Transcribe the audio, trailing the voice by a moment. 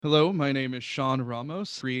Hello, my name is Sean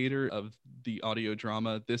Ramos, creator of the audio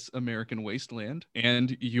drama This American Wasteland,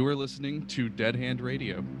 and you are listening to Dead Hand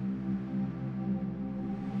Radio.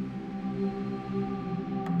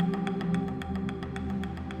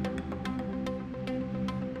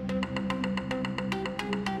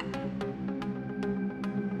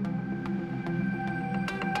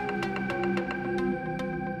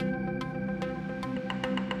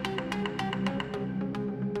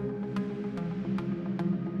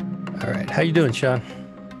 All right. How you doing, Sean?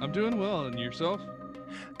 I'm doing well, and yourself?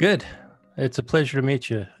 Good. It's a pleasure to meet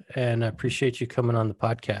you, and I appreciate you coming on the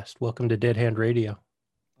podcast. Welcome to Dead Hand Radio.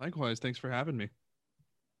 Likewise, thanks for having me.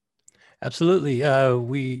 Absolutely.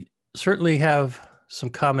 We certainly have some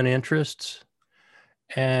common interests,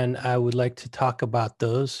 and I would like to talk about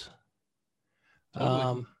those.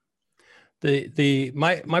 Totally.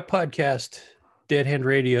 My podcast, Dead Hand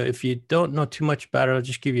Radio. If you don't know too much about it, I'll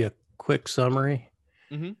just give you a quick summary.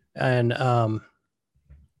 Mm-hmm. And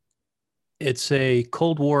it's a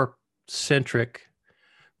Cold War centric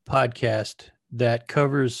podcast that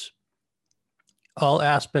covers all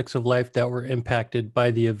aspects of life that were impacted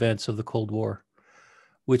by the events of the Cold War,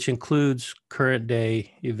 which includes current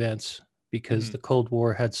day events, because the Cold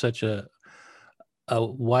War had such a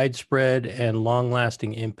widespread and long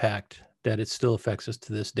lasting impact that it still affects us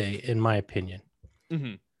to this day, in my opinion.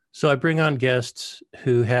 Mm-hmm. So I bring on guests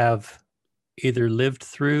who have either lived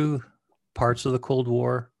through parts of the Cold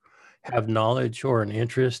War, have knowledge or an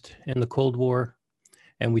interest in the Cold War,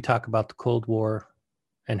 and we talk about the Cold War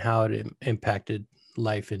and how it impacted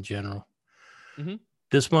life in general. Mm-hmm.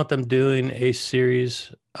 This month, I'm doing a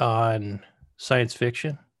series on science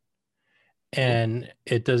fiction, and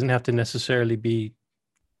it doesn't have to necessarily be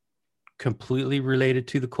completely related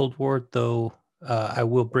to the Cold War, though I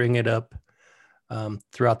will bring it up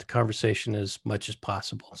throughout the conversation as much as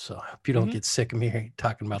possible. So I hope you don't get sick of me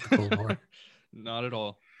talking about the Cold War. Not at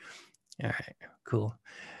all. All right, cool.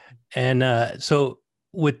 And so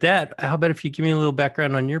with that, how about if you give me a little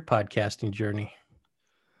background on your podcasting journey?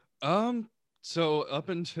 So up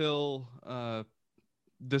until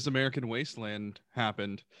This American Wasteland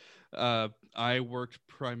happened, I worked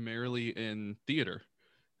primarily in theater.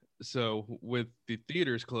 So with the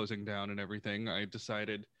theaters closing down and everything, I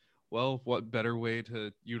decided, well, what better way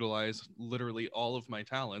to utilize literally all of my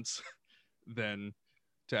talents than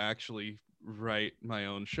to actually write my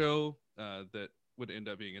own show that would end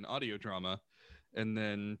up being an audio drama. And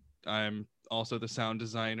then I'm also the sound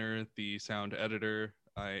designer, the sound editor.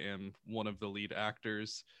 I am one of the lead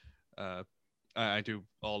actors. I do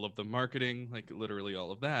all of the marketing, like literally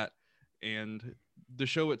all of that. And the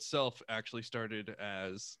show itself actually started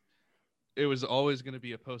as it was always going to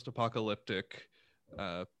be a post-apocalyptic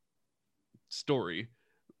story,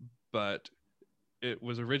 but it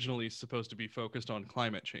was originally supposed to be focused on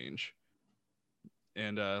climate change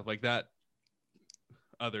and like that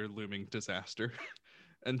other looming disaster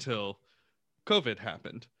until COVID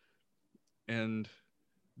happened. And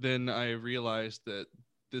then I realized that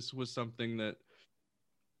this was something that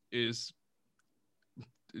is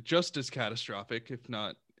just as catastrophic, if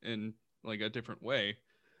not in like a different way,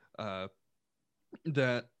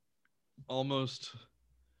 that almost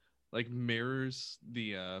like mirrors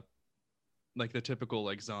the like the typical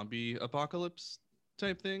like zombie apocalypse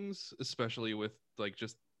type things, especially with like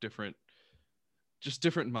different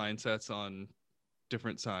different mindsets on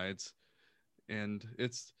different sides. And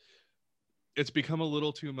it's become a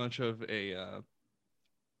little too much of a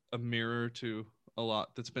mirror to a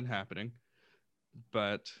lot that's been happening.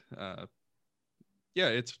 But yeah,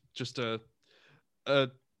 it's just a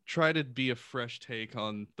try to be a fresh take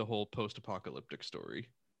on the whole post-apocalyptic story.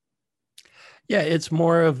 Yeah, it's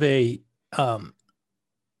more of a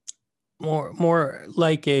more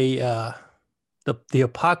like a the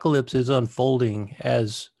apocalypse is unfolding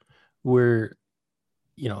as we're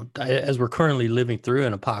as we're currently living through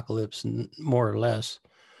an apocalypse, more or less.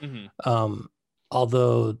 Mm-hmm.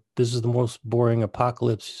 Although this is the most boring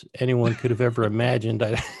apocalypse anyone could have ever imagined.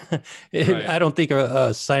 Right. I don't think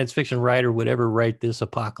a science fiction writer would ever write this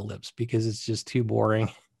apocalypse because it's just too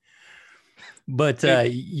boring. But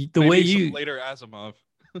the way you later Asimov.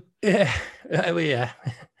 yeah, yeah.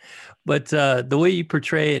 But the way you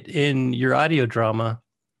portray it in your audio drama,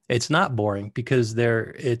 it's not boring because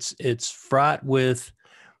it's fraught with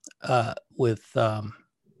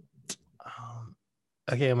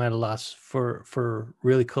okay, I'm at a loss for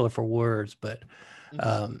really colorful words, but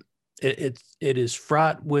it is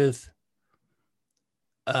fraught with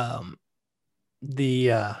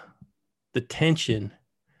the tension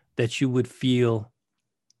that you would feel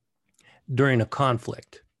during a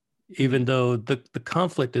conflict, even though the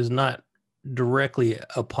conflict is not directly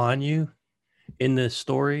upon you in this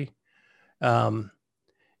story,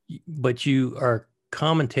 but you are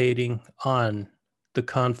commentating on the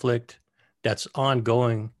conflict that's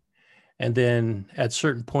ongoing. And then at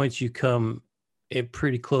certain points, you come in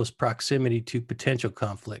pretty close proximity to potential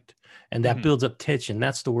conflict. And that builds up tension.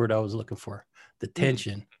 That's the word I was looking for, the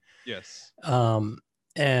tension. Yes.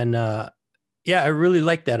 And yeah, I really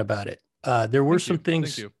like that about it. There were some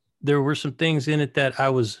things. There were some things in it that I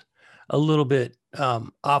was a little bit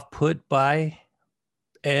off put by,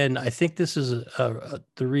 and I think this is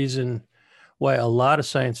the reason why a lot of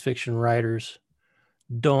science fiction writers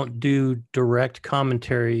don't do direct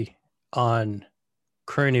commentary on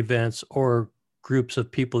current events or groups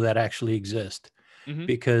of people that actually exist,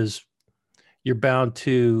 because you're bound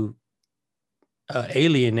to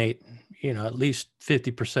alienate, at least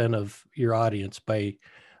 50% of your audience by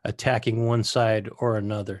attacking one side or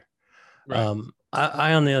another. Right.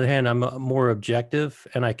 I, on the other hand, I'm more objective,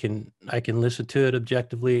 and I can listen to it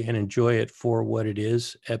objectively and enjoy it for what it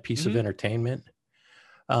is, a piece of entertainment.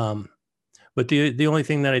 But the only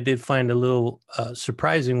thing that I did find a little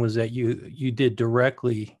surprising was that you did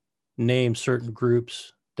directly name certain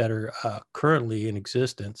groups that are currently in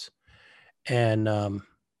existence, and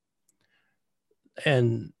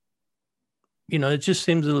it just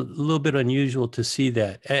seems a little bit unusual to see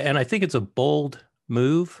that, and I think it's a bold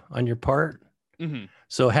move on your part.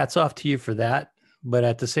 So hats off to you for that. But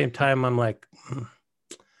at the same time, I'm like,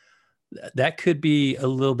 that could be a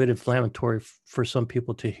little bit inflammatory for some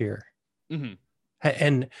people to hear.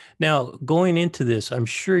 And now going into this, I'm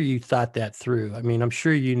sure you thought that through. I mean, I'm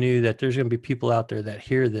sure you knew that there's going to be people out there that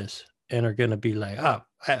hear this and are going to be like,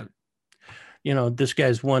 this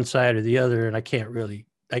guy's one side or the other, and I can't really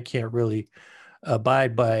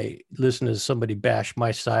abide by listening to somebody bash my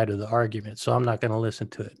side of the argument, so I'm not going to listen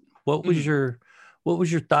to it. What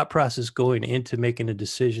was your thought process going into making a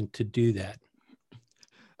decision to do that?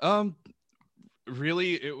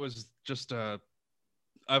 Really, it was just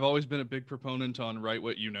I've always been a big proponent on write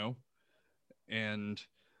what you know, and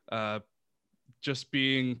just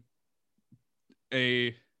being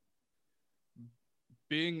a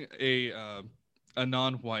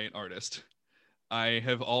non-white artist, I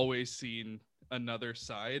have always seen another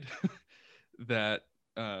side that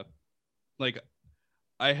I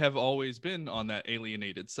have always been on that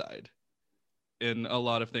alienated side in a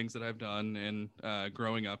lot of things that I've done and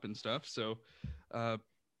growing up and stuff. So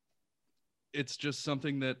it's just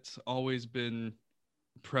something that's always been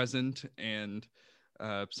present, and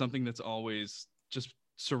something that's always just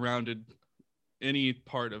surrounded any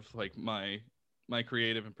part of like my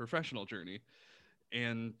creative and professional journey.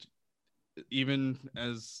 And even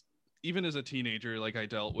as a teenager, like, I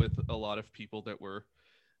dealt with a lot of people that were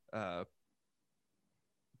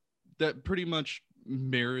that pretty much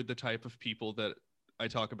mirrored the type of people that I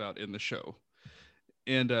talk about in the show.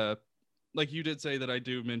 And like you did say that I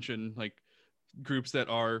do mention like groups that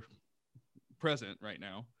are present right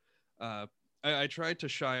now. I tried to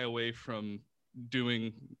shy away from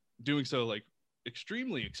doing so like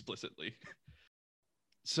extremely explicitly.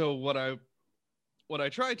 So what I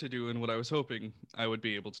tried to do, and what I was hoping I would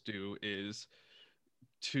be able to do, is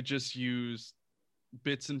to just use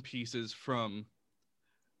bits and pieces from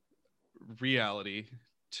reality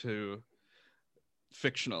to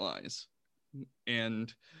fictionalize.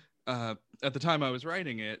 And at the time I was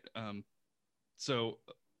writing it,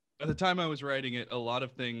 a lot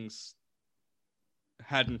of things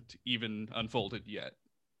hadn't even unfolded yet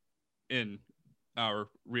in our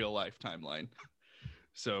real life timeline.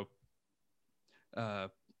 So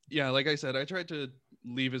yeah, like I said, I tried to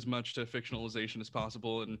leave as much to fictionalization as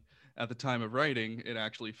possible, and at the time of writing, it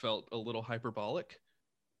actually felt a little hyperbolic.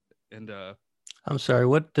 And I'm sorry,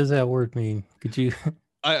 what does that word mean? Could you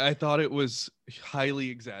I thought it was highly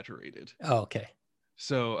exaggerated. Oh, okay.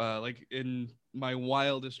 So like in my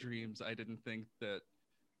wildest dreams, I didn't think that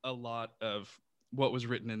a lot of what was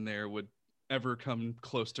written in there would ever come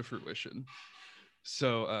close to fruition.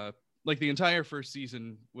 So like the entire first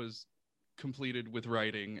season was completed with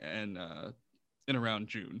writing and in around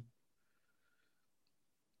June.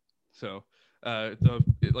 So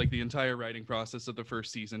the entire writing process of the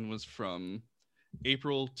first season was from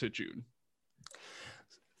April to June.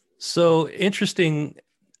 So interesting.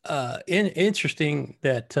 Interesting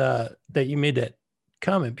that that you made that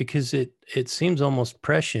comment, because it seems almost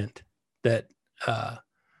prescient that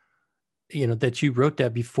that you wrote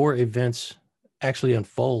that before events actually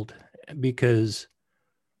unfold, because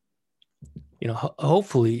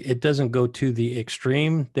hopefully it doesn't go to the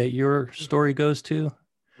extreme that your story goes to.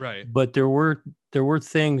 Right. But there were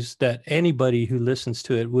things that anybody who listens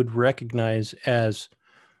to it would recognize as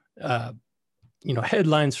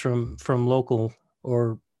headlines from local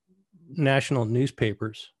or national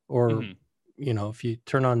newspapers, or Hmm. if you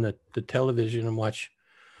turn on the television and watch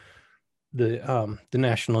the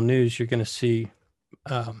national news, you're going to see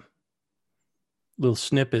um, little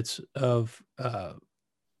snippets of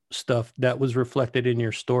stuff that was reflected in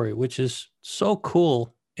your story, which is so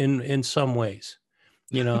cool in some ways,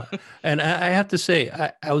 and I have to say,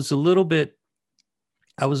 I was a little bit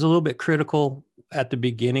critical at the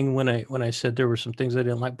beginning when I said there were some things I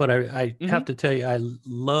didn't like, but I Hmm. have to tell you, I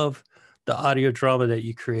love the audio drama that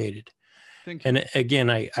you created. Thank you. And again,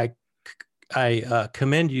 I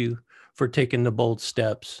commend you for taking the bold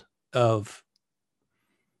steps of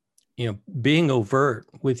being overt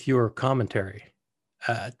with your commentary.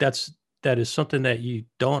 That is something that you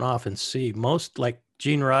don't often see. Most, like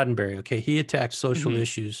Gene Roddenberry, okay, he attacked social Hmm.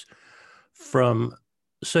 issues from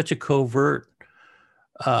such a covert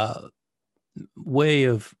uh, way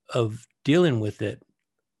of dealing with it.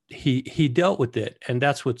 He dealt with it, and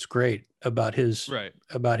that's what's great about his Right.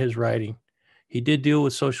 writing. He did deal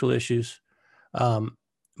with social issues, um,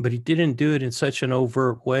 but he didn't do it in such an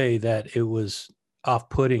overt way that it was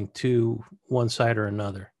off-putting to one side or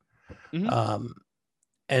another. Hmm. Um,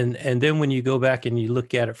 and then when you go back and you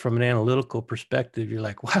look at it from an analytical perspective, you're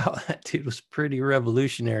like, wow, that dude was pretty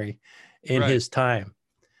revolutionary in Right. his time.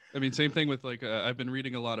 I mean, same thing with like I've been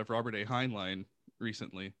reading a lot of Robert A. Heinlein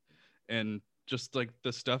recently, and just like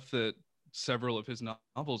the stuff that several of his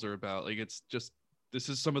novels are about. Like it's just this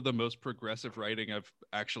is some of the most progressive writing I've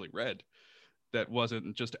actually read. That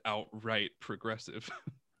wasn't just outright progressive.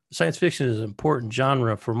 Science fiction is an important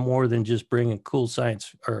genre for more than just bringing cool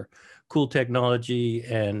science or cool technology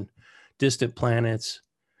and distant planets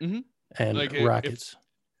Hmm. and Like if rockets.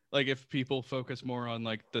 if people focus more on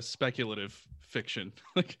like the speculative fiction,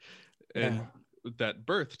 like Yeah. and that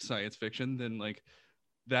birthed science fiction, then like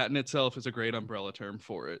that in itself is a great umbrella term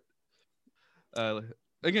for it. Uh,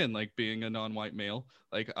 Again, like being a non-white male,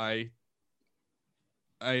 like I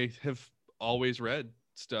have always read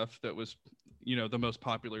stuff that was, the most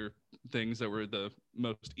popular things that were the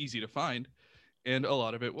most easy to find, and a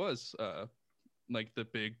lot of it was like the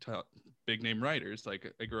big name writers.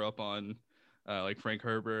 Like I grew up on like Frank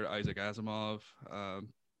Herbert, Isaac Asimov,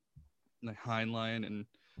 like Heinlein, and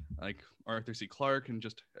like Arthur C. Clarke, and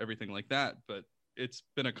just everything like that. But it's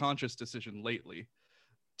been a conscious decision lately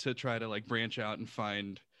to try to like branch out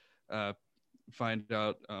and uh, find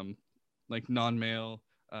out like non-male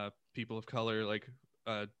people of color, like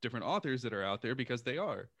different authors that are out there, because they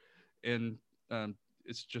are, and um,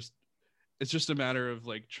 it's just a matter of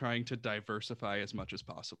like trying to diversify as much as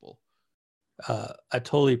possible. I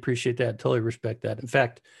totally appreciate that. Totally respect that. In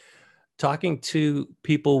fact, talking to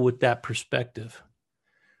people with that perspective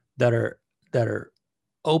that are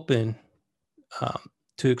open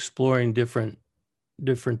to exploring different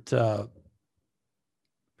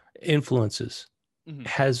influences Hmm.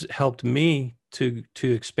 has helped me to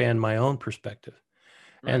expand my own perspective.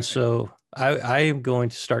 And Right. so I am going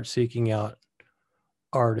to start seeking out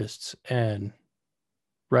artists and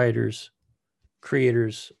writers,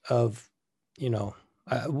 creators of,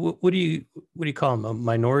 what do you call them?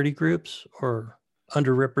 Minority groups or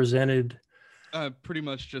underrepresented? Pretty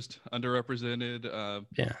much just underrepresented,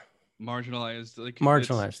 Yeah, marginalized. Like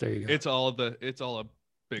marginalized. There you go. it's all a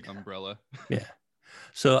big umbrella. Yeah.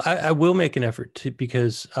 So I will make an effort to,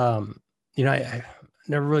 because I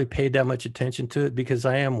never really paid that much attention to it because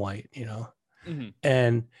I am white, Hmm.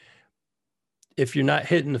 and if you're not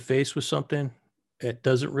hit in the face with something, it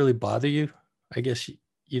doesn't really bother you. I guess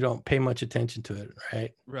you don't pay much attention to it,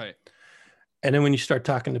 right? Right. And then when you start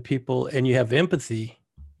talking to people and you have empathy,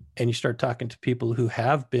 and you start talking to people who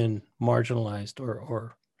have been marginalized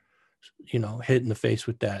or hit in the face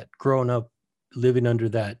with that, growing up living under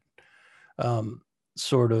that um,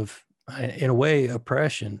 sort of, in a way,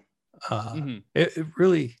 oppression, uh, Hmm. it,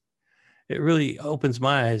 it really opens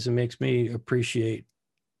my eyes and makes me appreciate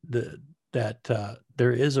the that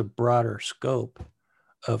there is a broader scope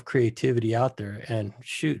of creativity out there. And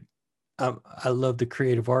shoot, I love the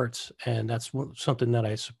creative arts, and that's something that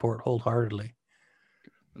I support wholeheartedly.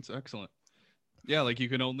 That's excellent. Yeah, like you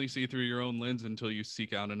can only see through your own lens until you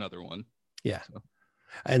seek out another one. Yeah. So.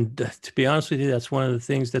 And to be honest with you, that's one of the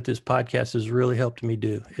things that this podcast has really helped me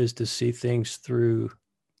do, is to see things through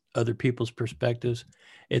other people's perspectives.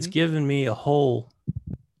 It's Hmm. given me a whole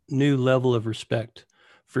new level of respect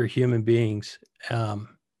for human beings. I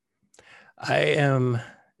am,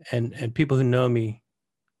 and people who know me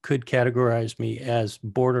could categorize me as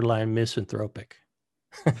borderline misanthropic.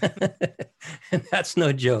 And that's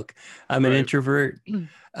no joke. I'm an Right. introvert.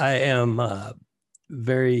 I am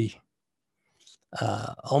very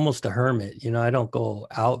almost a hermit. I don't go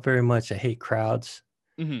out very much. I hate crowds.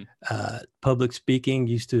 Hmm. Public speaking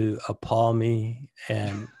used to appall me,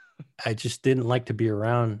 and I just didn't like to be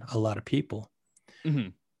around a lot of people. Hmm.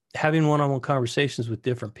 Having one-on-one conversations with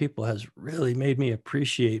different people has really made me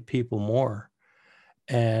appreciate people more.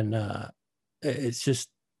 And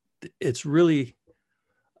it's really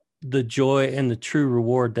the joy and the true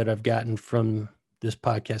reward that I've gotten from this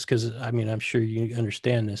podcast. Cause I mean, I'm sure you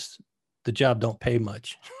understand this. The job don't pay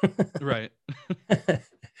much. Right.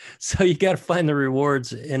 So you got to find the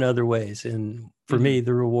rewards in other ways. And for Hmm. me,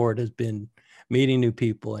 the reward has been meeting new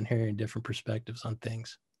people and hearing different perspectives on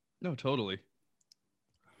things. No, totally.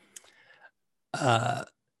 Uh,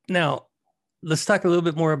 Now, let's talk a little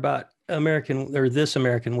bit more about this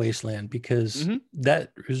American Wasteland, because Hmm.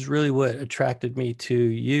 that is really what attracted me to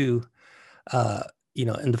you. Uh,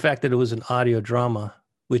 and the fact that it was an audio drama,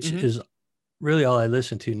 which Hmm. is really all I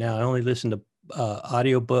listen to now. I only listen to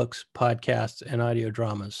audio books, podcasts, and audio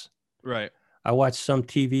dramas. Right. I watch some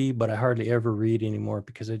TV, but I hardly ever read anymore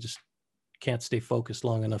because I just can't stay focused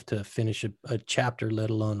long enough to finish a chapter, let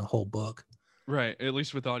alone a whole book. Right. At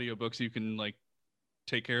least with audiobooks, you can like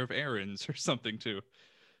take care of errands or something too.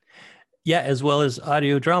 Yeah, as well as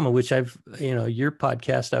audio drama, which your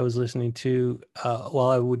podcast I was listening to while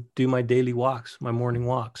I would do my daily walks, my morning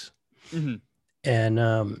walks. Hmm. And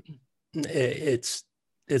it's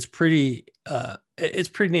it's pretty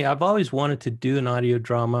neat. I've always wanted to do an audio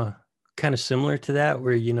drama kind of similar to that,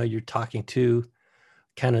 where you're talking to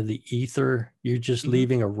kind of the ether. You're just Hmm.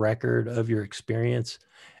 leaving a record of your experience,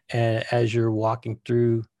 and as you're walking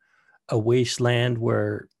through a wasteland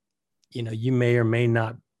where you may or may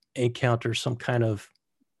not encounter some kind of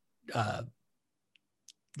uh,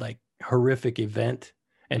 like horrific event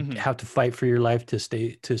and Hmm. have to fight for your life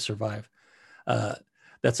to survive. Uh,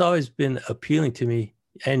 that's always been appealing to me,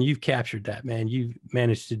 and you've captured that, man. You've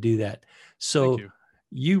managed to do that. Thank So you.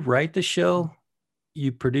 you write the show,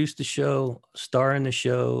 you produce the show, star in the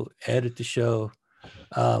show, edit the show.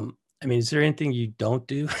 I mean, is there anything you don't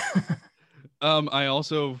do? I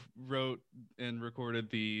also wrote and recorded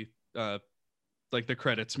the like the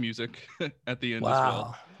credits music at the end as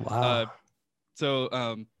well. Wow. Wow. Uh,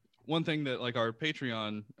 so one thing that like our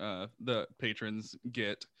Patreon the patrons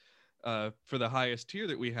get for the highest tier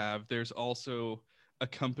that we have, there's also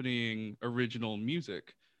accompanying original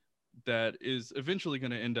music that is eventually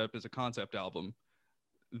going to end up as a concept album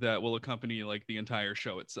that will accompany like the entire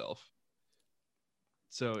show itself.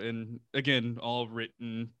 So, and again, all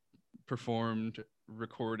written, performed,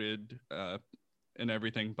 recorded, and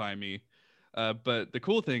everything by me. But the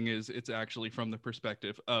cool thing is, it's actually from the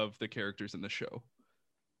perspective of the characters in the show.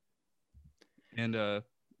 And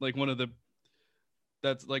like one of the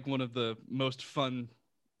that's like one of the most fun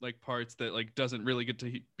like parts that like doesn't really get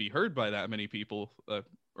to be heard by that many people,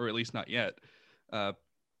 or at least not yet. Uh,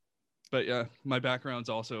 but yeah, my background's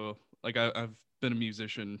also like I've been a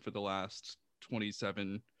musician for the last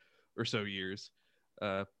 27 or so years.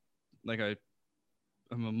 Uh, like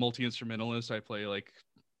I'm a multi instrumentalist. I play like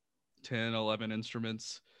 10, 11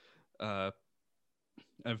 instruments. Uh,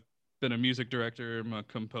 I've been a music director. I'm a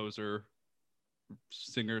composer,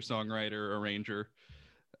 singer, songwriter, arranger.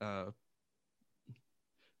 Uh,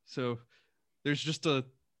 so there's just a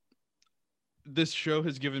this show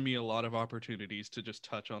has given me a lot of opportunities to just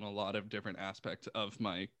touch on a lot of different aspects of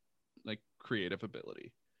my like creative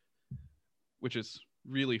ability, which is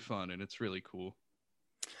really fun and it's really cool.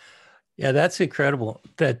 Yeah, that's incredible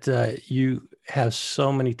that you have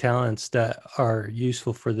so many talents that are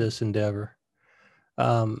useful for this endeavor.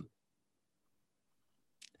 Um,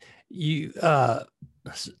 you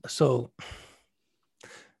so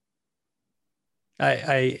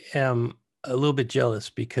I am a little bit jealous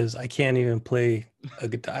because I can't even play a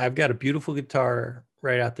guitar. I've got a beautiful guitar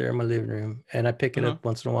right out there in my living room, and I pick it Uh-huh. up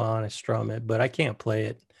once in a while and I strum it, but I can't play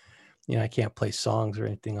it. I can't play songs or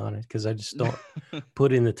anything on it because I just don't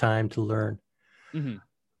put in the time to learn. Hmm.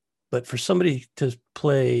 But for somebody to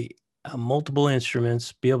play multiple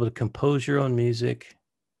instruments, be able to compose your own music,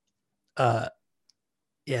 uh,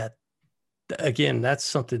 yeah, again, that's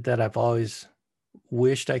something that I've always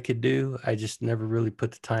wished I could do. I just never really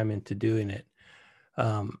put the time into doing it.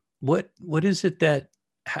 What is it that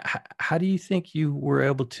how do you think you were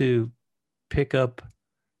able to pick up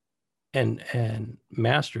and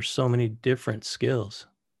master so many different skills?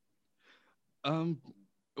 um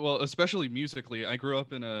well, especially musically, I grew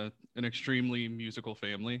up in an extremely musical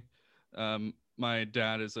family. My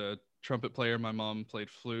dad is a trumpet player, my mom played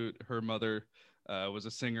flute, her mother was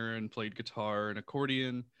a singer and played guitar and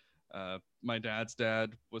accordion. My dad's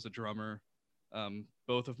dad was a drummer.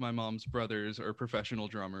 Both of my mom's brothers are professional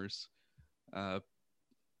drummers. uh,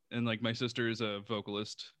 and like my sister is a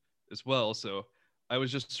vocalist as well, so I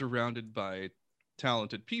was just surrounded by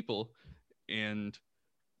talented people. And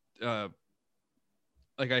uh,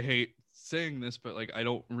 like I hate saying this, but like I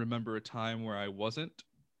don't remember a time where I wasn't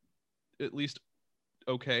at least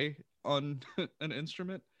okay on an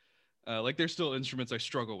instrument. Like there's still instruments I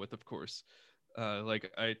struggle with, of course.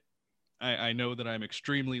 Like I know that I'm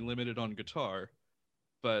extremely limited on guitar,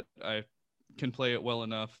 but I can play it well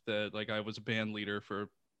enough that like I was a band leader for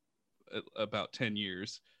about 10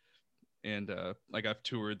 years, and like I've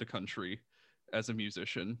toured the country as a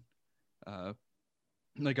musician. Uh,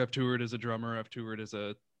 like I've toured as a drummer, I've toured as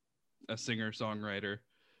a singer songwriter.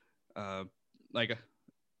 Uh, like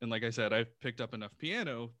and like I said, I've picked up enough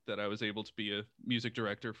piano that I was able to be a music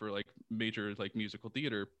director for like major like musical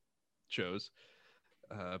theater shows.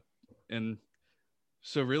 Uh, and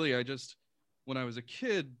so really, I just when I was a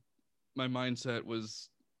kid, my mindset was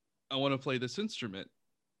I want to play this instrument.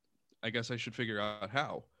 I guess I should figure out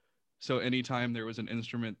how. So anytime there was an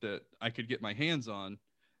instrument that I could get my hands on,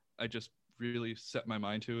 I just really set my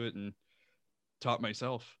mind to it and taught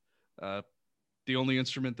myself. Uh, the only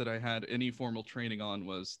instrument that I had any formal training on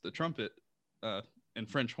was the trumpet uh, and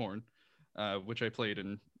French horn, which I played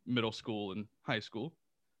in middle school and high school.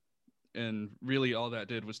 And really, all that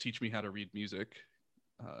did was teach me how to read music.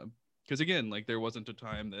 Because again, like there wasn't a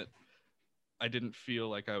time that I didn't feel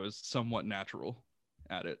like I was somewhat natural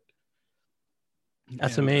at it.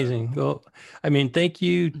 That's And amazing. Well, I mean, thank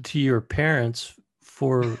you to your parents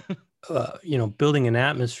for, building an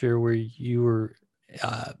atmosphere where you were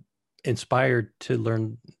uh, inspired to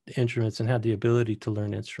learn instruments and had the ability to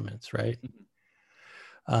learn instruments, right?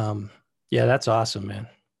 Um, yeah, that's awesome, man.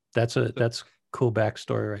 That's cool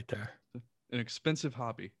backstory right there. an expensive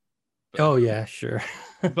hobby. But, Oh yeah, sure.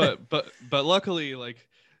 but luckily, like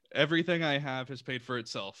everything I have has paid for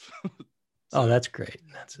itself. So, oh, that's great.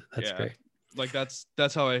 That's yeah, great. Like that's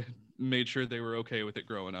how I made sure they were okay with it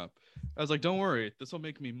growing up. I was like, don't worry, this will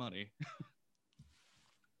make me money.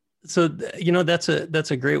 So that's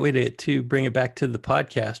a great way to bring it back to the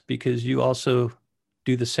podcast, because you also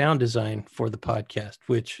do the sound design for the podcast,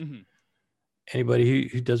 which mm-hmm. Anybody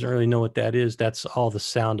who doesn't really know what that is, that's all the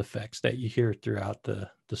sound effects that you hear throughout the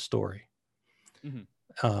story.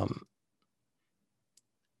 Mm-hmm.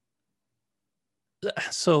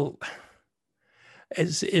 So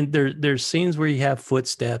there's scenes where you have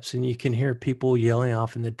footsteps and you can hear people yelling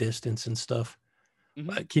off in the distance and stuff.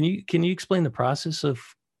 Mm-hmm. Can you explain the process of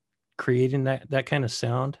creating that kind of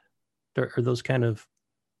sound, or those kind of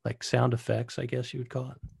like sound effects, I guess you would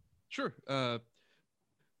call it? Sure.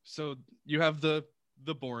 So you have the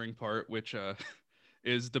boring part, which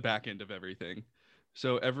is the back end of everything.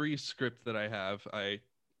 So every script that I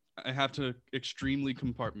have to extremely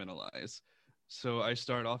compartmentalize. So I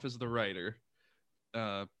start off as the writer,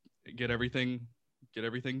 get everything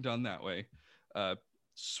done that way,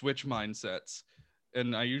 switch mindsets,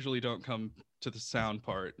 and I usually don't come to the sound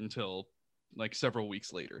part until like several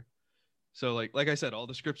weeks later. So like I said, all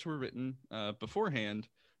the scripts were written beforehand,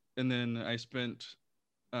 and then I spent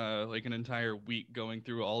like an entire week going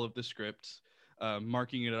through all of the scripts,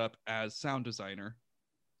 marking it up as sound designer,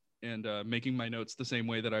 and making my notes the same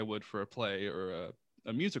way that I would for a play or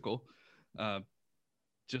a musical.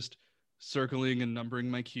 Just circling and numbering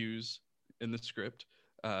my cues in the script,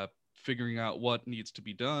 figuring out what needs to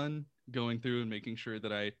be done, going through and making sure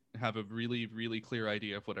that I have a really, really clear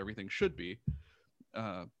idea of what everything should be.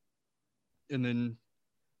 And then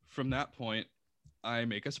from that point, I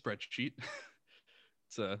make a spreadsheet.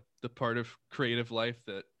 It's the part of creative life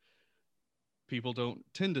that people don't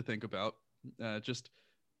tend to think about. Just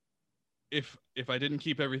if I didn't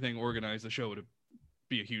keep everything organized, the show would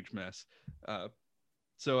be a huge mess.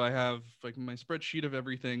 So I have like my spreadsheet of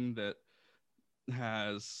everything that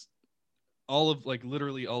has all of like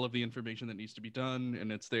literally all of the information that needs to be done,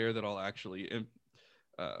 and it's there that I'll actually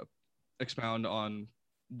expound on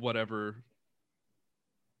whatever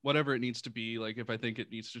it needs to be. Like if I think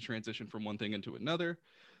it needs to transition from one thing into another,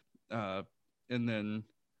 and then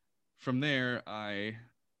from there I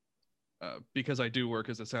because I do work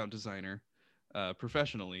as a sound designer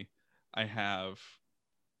professionally, I have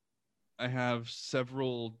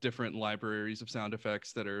several different libraries of sound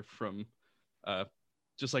effects that are from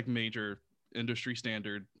just like major industry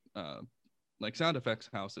standard like sound effects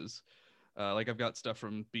houses. Like I've got stuff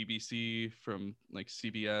from BBC, from like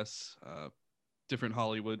CBS, different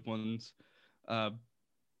Hollywood ones.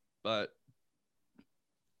 But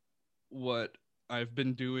what I've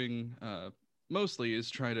been doing mostly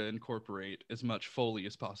is try to incorporate as much Foley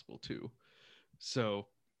as possible too. So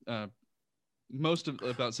about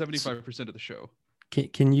 75% of the show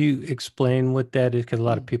Can you explain what that is? Because a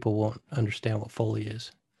lot of Mhm. people won't understand what Foley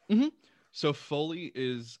is. So Foley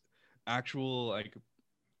is actual like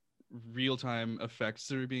real time effects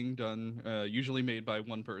that are being done, usually made by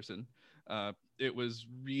one person. It was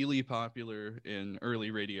really popular in early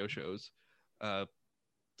radio shows. Uh,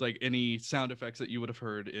 like any sound effects that you would have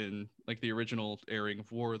heard in like the original airing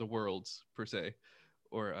of War of the Worlds per se,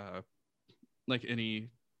 or like any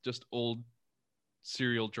just old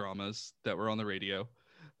serial dramas that were on the radio.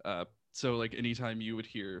 So like anytime you would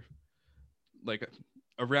hear like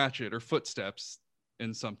a ratchet or footsteps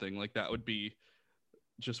in something, like that would be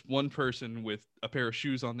just one person with a pair of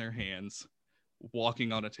shoes on their hands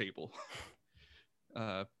walking on a table.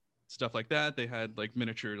 uh Stuff like that. They had like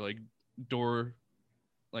miniature like door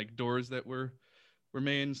like doors that were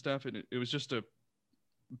made and stuff, and it was just a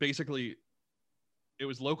basically it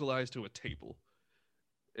was localized to a table.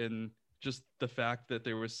 And just the fact that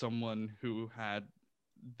there was someone who had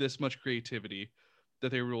this much creativity, that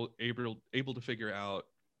they were able to figure out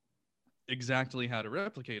exactly how to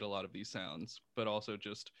replicate a lot of these sounds, but also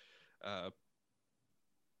uh,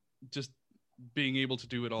 just being able to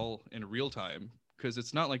do it all in real time, because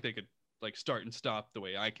it's not like they could like start and stop the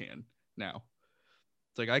way I can now.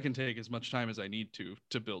 It's like I can take as much time as I need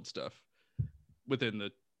to build stuff within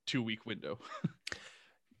the 2 week window.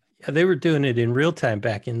 Yeah, they were doing it in real time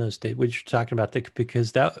back in those days. What you're talking about,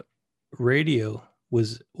 because that radio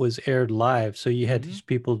was aired live, so you had Mm-hmm. these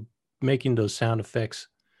people making those sound effects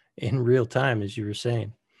in real time, as you were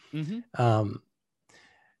saying. Mm-hmm. Um,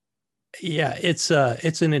 yeah, it's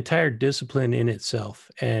an entire discipline in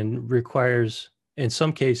itself, and requires, in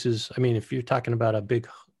some cases, I mean, if you're talking about a big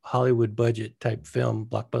Hollywood budget type film,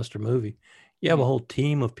 blockbuster movie, you have Mm-hmm. a whole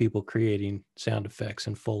team of people creating sound effects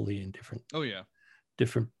and Foley and Oh yeah.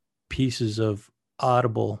 different pieces of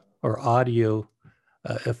audible or audio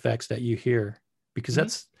effects that you hear, because Mm-hmm.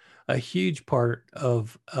 that's a huge part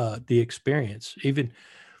of the experience. Even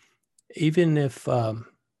if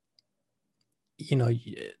you know,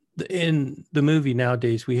 in the movie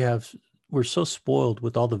nowadays, we're so spoiled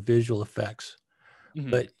with all the visual effects, Mm-hmm.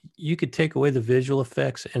 but you could take away the visual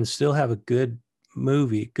effects and still have a good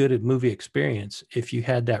movie experience if you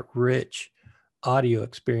had that rich audio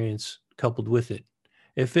experience coupled with it.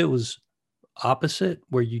 If it was opposite,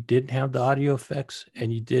 where you didn't have the audio effects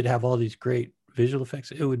and you did have all these great visual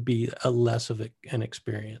effects, it would be a less of an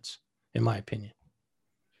experience, in my opinion.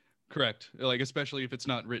 Correct. Like especially if it's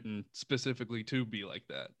not written specifically to be like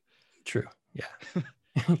that. True. Yeah.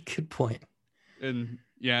 Good point. And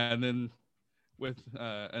yeah, and then with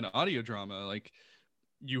an audio drama, like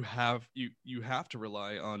you have to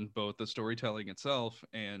rely on both the storytelling itself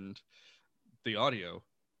and the audio.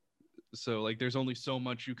 So like there's only so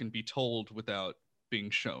much you can be told without being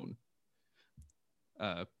shown.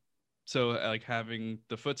 Uh, so like having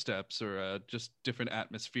the footsteps or just different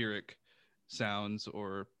atmospheric sounds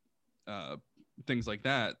or uh, things like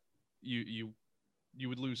that, you you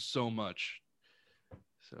would lose so much.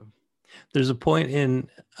 So There's a point in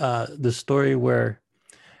the story where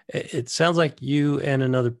it sounds like you and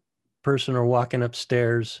another person are walking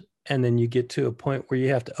upstairs, and then you get to a point where you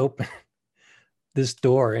have to open this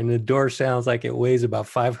door, and the door sounds like it weighs about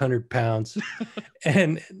 500 pounds,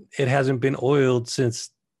 and it hasn't been oiled since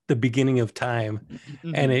the beginning of time,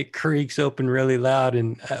 and mm-hmm. it creaks open really loud.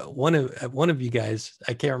 And one of you guys,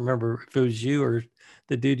 I can't remember if it was you or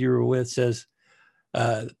the dude you were with, says,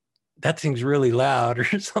 uh, "That thing's really loud,"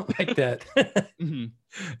 or something like that. Mm-hmm.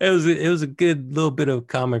 It was a good little bit of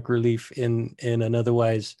comic relief in an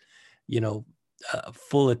otherwise, you know,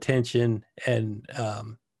 full attention and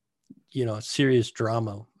serious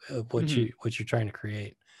drama of Mm-hmm. what you're trying to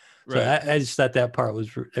create. So Right. I just thought that part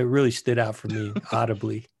it really stood out for me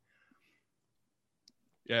audibly.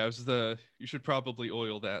 Yeah, it was the you should probably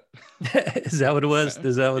oil that. Is that what it was?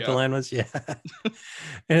 Is that what the Yeah. line was? Yeah.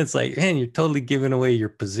 And it's like, man, you're totally giving away your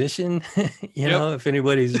position. Yep. If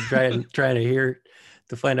anybody's trying to hear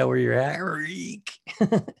to find out where you're at.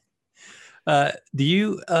 Do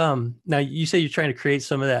you now you say you're trying to create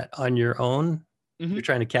some of that on your own? Mm-hmm. You're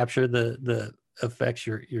trying to capture the effects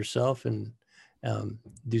yourself and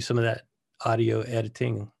do some of that audio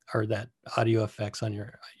editing or that audio effects on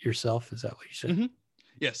yourself. Is that what you said? Mm-hmm.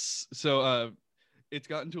 Yes. So it's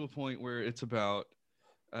gotten to a point where it's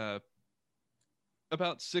uh,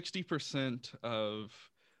 about 60% of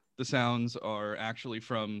the sounds are actually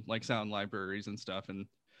from like sound libraries and stuff, and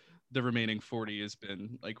the remaining 40 has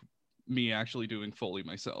been like me actually doing Foley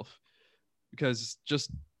myself, because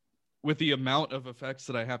just with the amount of effects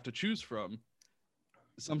that I have to choose from,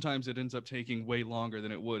 sometimes it ends up taking way longer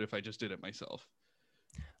than it would if I just did it myself.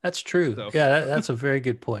 That's true. So Yeah, that's a very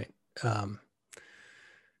good point.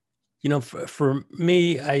 For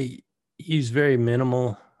me, I use very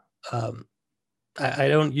minimal. Um, I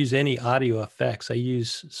don't use any audio effects. I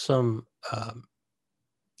use some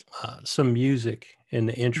music in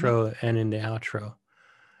the Mhm. intro and in the outro.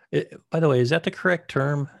 By the way, is that the correct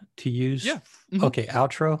term to use? Yeah. Hmm. Okay,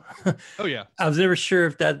 outro. Oh yeah. I was never sure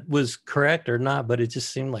if that was correct or not, but it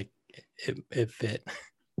just seemed like it fit.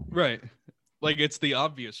 Right. Like it's the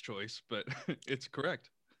obvious choice, but it's correct.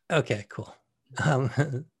 Okay, cool. Um,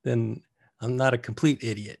 then I'm not a complete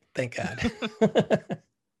idiot. Thank God.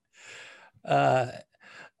 uh,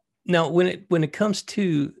 Now, when it comes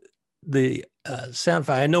to the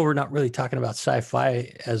sound-fi, I know we're not really talking about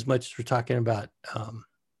sci-fi as much as we're talking about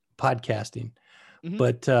podcasting, Hmm.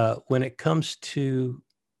 but when it comes to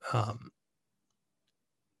um,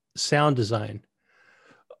 sound design,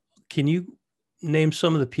 can you name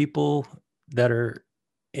some of the people that are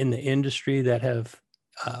in the industry that have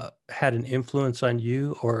had an influence on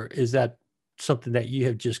you, or is that something that you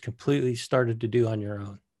have just completely started to do on your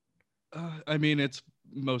own? I mean, it's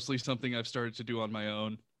mostly something I've started to do on my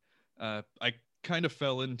own. I kind of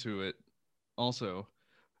fell into it also.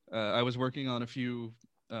 I was working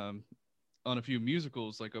um, on a few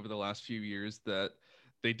musicals like over the last few years that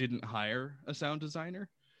they didn't hire a sound designer,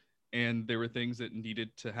 and there were things that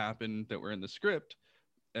needed to happen that were in the script,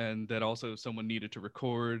 and that also someone needed to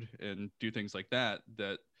record and do things like that.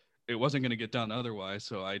 That it wasn't going to get done otherwise,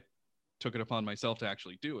 so I took it upon myself to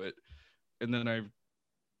actually do it, and then I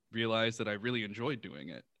realized that I really enjoyed doing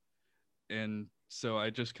it, and so I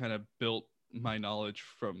just kind of built my knowledge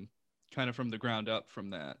from from the ground up from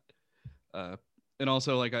that. Uh, and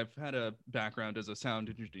also, like I've had a background as a sound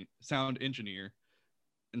engineer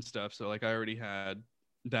and stuff, so like I already had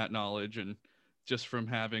that knowledge, and just from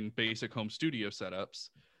having basic home studio setups.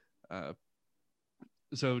 Uh,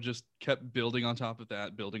 so just kept building on top of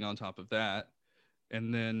that, building on top of that,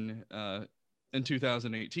 and then in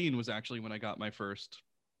 2018 was actually when I got my first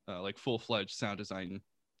like full-fledged sound design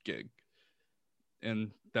gig,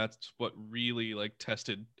 and that's what really like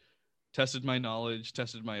tested my knowledge,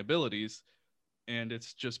 tested my abilities, and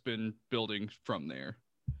it's just been building from there.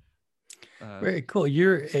 Uh, Very cool.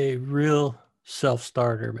 You're a real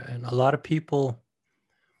self-starter, man. A lot of people,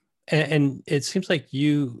 and it seems like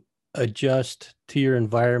you adjust to your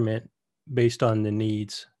environment based on the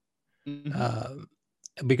needs. mhm, Um,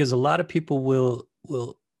 because a lot of people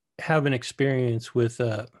will have an experience with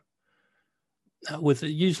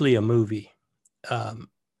usually a movie, um,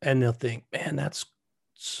 and they'll think, "Man, that's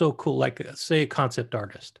so cool." Like, say, a concept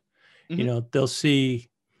artist. mhm, They'll see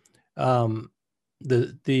um,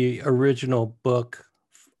 the original book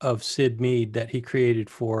of Sid Mead that he created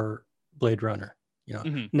for Blade Runner.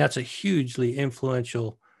 mhm. And that's a hugely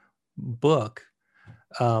influential book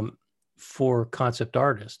um, for concept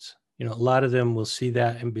artists. A lot of them will see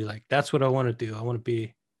that and be like, "That's what I want to do. I want to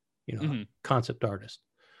be, a Mhm. concept artist."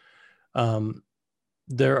 Um,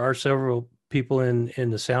 there are several people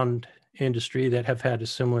in the sound industry that have had a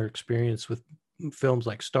similar experience with films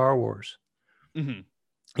like Star Wars. Mhm.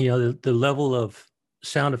 The level of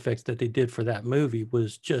sound effects that they did for that movie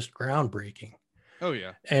was just groundbreaking, Oh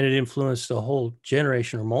yeah. and it influenced a whole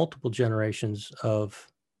generation or multiple generations of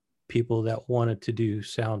people that wanted to do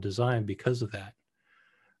sound design because of that.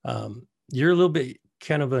 You're a little bit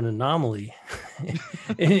kind of an anomaly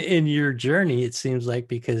in your journey, it seems like,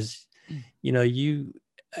 because you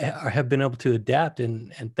have been able to adapt,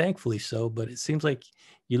 and thankfully so. But it seems like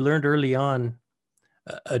you learned early on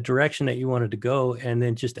a direction that you wanted to go, and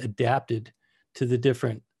then just adapted to the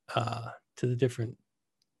different uh, to the different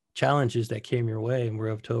challenges that came your way, and were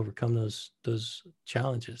able to overcome those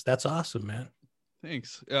challenges. That's awesome, man.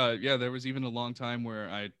 Thanks. Yeah, there was even a long time where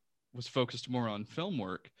I was focused more on film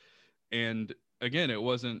work, and again, it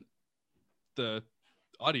wasn't the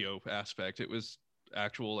audio aspect; it was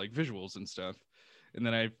actual like visuals and stuff. And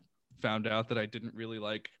then I found out that I didn't really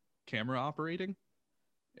like camera operating,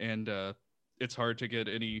 and it's hard to get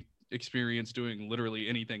any experience doing literally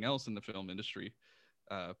anything else in the film industry,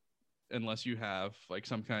 uh, unless you have like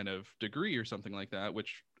some kind of degree or something like that,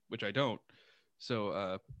 which I don't.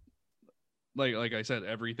 So like I said,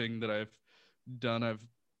 everything that I've done, I've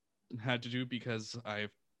had to do because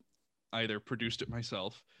I've either produced it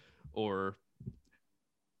myself, or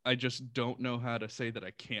I just don't know how to say that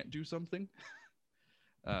I can't do something.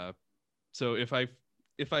 Uh, so if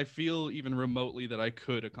I feel even remotely that I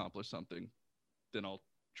could accomplish something, then I'll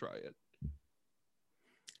try it.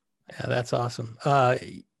 Yeah, that's awesome.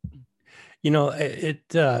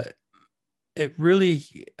 It really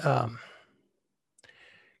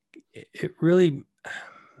it really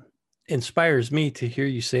inspires me to hear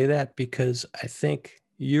you say that, because I think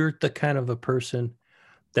you're the kind of a person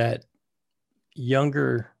that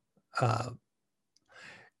younger uh,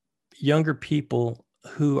 younger people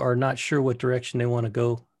who are not sure what direction they want to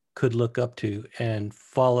go could look up to and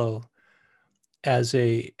follow as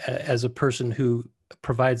a person who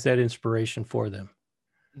provides that inspiration for them.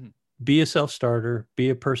 Mhm. Be a self-starter, be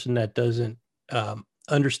a person that doesn't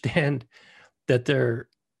understand that there,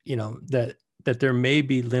 that there may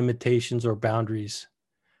be limitations or boundaries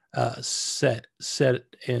set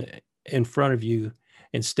in front of you.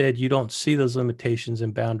 Instead, you don't see those limitations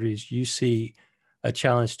and boundaries. You see a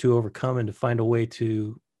challenge to overcome and to find a way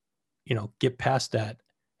to, get past that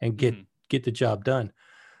and Mhm. get the job done.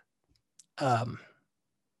 Um,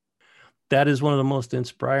 that is one of the most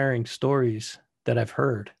inspiring stories that I've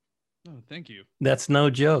heard. Oh, thank you. That's no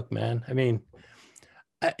joke, man. I mean,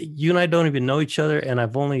 you and I don't even know each other, and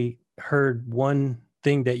I've only heard one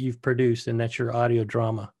thing that you've produced, and that's your audio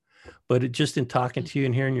drama. But just in talking to you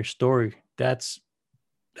and hearing your story, that's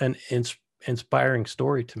an inspiring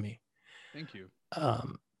story to me. Thank you.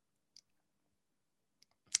 Um,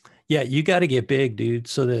 yeah, you got to get big, dude,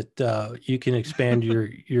 so that you can expand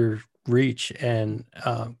your reach and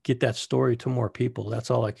get that story to more people. That's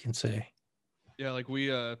all I can say. Yeah, like we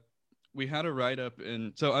had a write up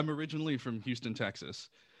in, so I'm originally from Houston, Texas.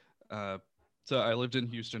 Uh so I lived in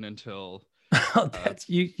Houston until Oh, uh that's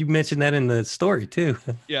you mentioned that in the story too.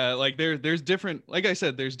 yeah, like there's different, like I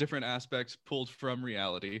said, there's different aspects pulled from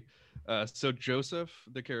reality. So Joseph,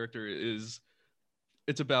 the character, is,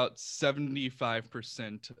 it's about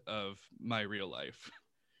 75% of my real life.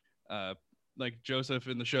 Uh like Joseph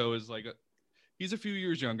in the show is like he's a few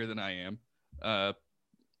years younger than I am. Uh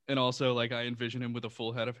and also like I envision him with a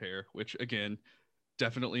full head of hair, which again,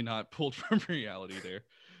 definitely not pulled from reality there.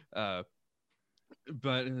 Uh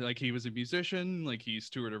but like he was a musician, like he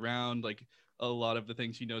toured around, like a lot of the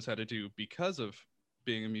things he knows how to do because of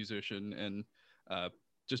being a musician and uh,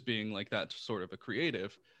 just being like that sort of a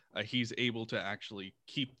creative. He's able to actually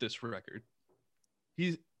keep this record.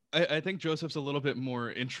 He's, I think Joseph's a little bit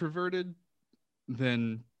more introverted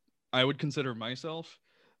than I would consider myself,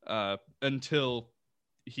 until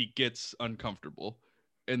he gets uncomfortable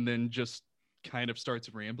and then just kind of starts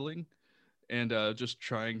rambling and just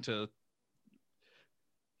trying to,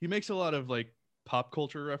 he makes a lot of like pop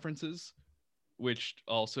culture references, which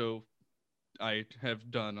also I have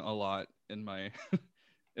done a lot in my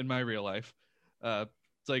in my real life.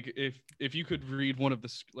 It's like if you could read one of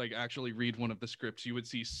the, like actually read one of the scripts, you would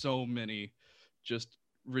see so many just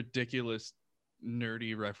ridiculous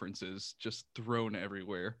nerdy references just thrown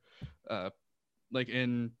everywhere. Uh, like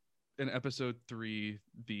in episode 3,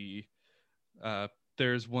 the uh,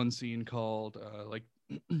 there's one scene called like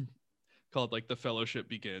called like the Fellowship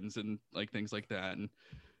Begins and like things like that, and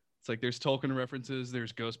it's like there's Tolkien references,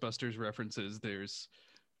 there's Ghostbusters references, there's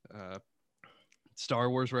uh, Star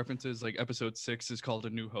Wars references. Like episode 6 is called A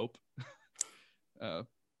New Hope, uh,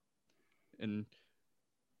 and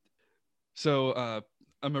so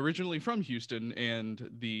I'm originally from Houston, and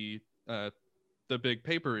the big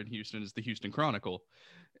paper in Houston is the Houston Chronicle,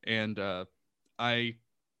 and I,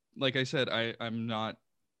 like I said, I'm not.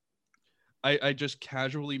 I just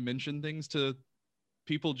casually mention things to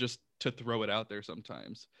people just to throw it out there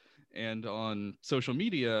sometimes. And on social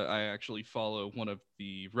media, I actually follow one of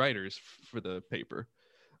the writers for the paper.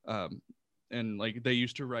 Um, and like they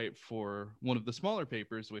used to write for one of the smaller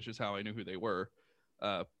papers, which is how I knew who they were.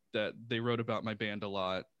 That they wrote about my band a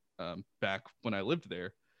lot back when I lived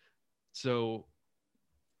there. So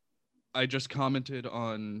I just commented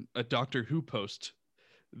on a Doctor Who post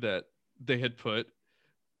that they had put.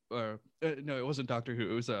 No, it wasn't Doctor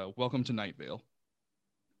Who. It was Welcome to Night Vale,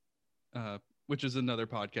 which is another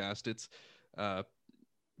podcast. It's uh,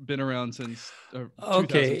 been around since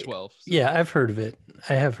Okay. 2012. So Yeah, I've heard of it.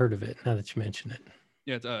 I have heard of it now that you mention it.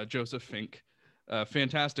 yeah, it's Joseph Fink,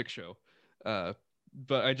 fantastic show.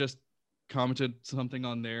 But I just commented something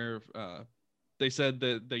on there. They said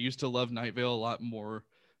that they used to love Night Vale a lot more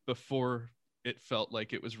before it felt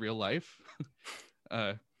like it was real life.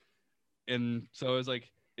 uh, and so I was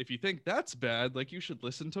like, if you think that's bad, like you should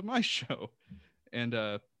listen to my show. And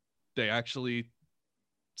they actually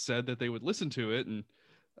said that they would listen to it, and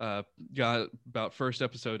uh, got about first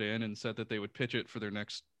episode in and said that they would pitch it for their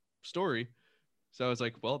next story. So I was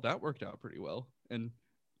like, well, that worked out pretty well, and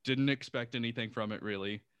didn't expect anything from it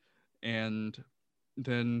really. And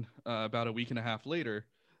then about a week and a half later,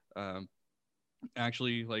 um,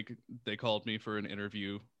 actually, like they called me for an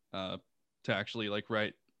interview uh, to actually like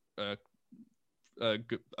write a,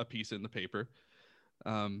 a piece in the paper.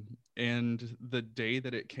 And the day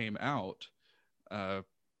that it came out, uh,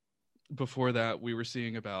 before that, we were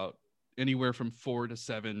seeing about anywhere from 4 to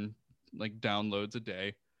 7 like downloads a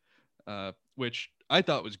day. which I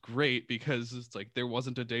thought was great because it's like there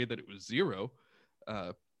wasn't a day that it was zero.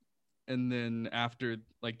 Uh, and then after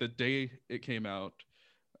like the day it came out,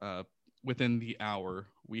 uh, within the hour,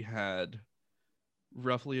 we had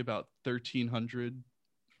roughly about 1,300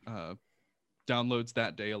 uh, downloads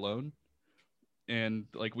that day alone. And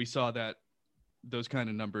like we saw that those kind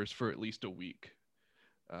of numbers for at least a week.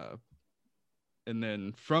 Uh, and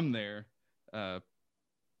then from there, uh,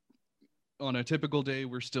 on a typical day,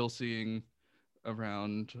 we're still seeing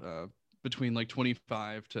around between like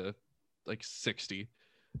 25 to like 60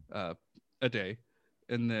 uh, a day.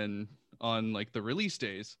 And then on like the release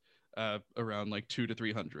days, around like 2 to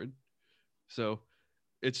 300. So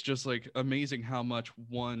it's just like amazing how much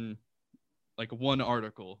one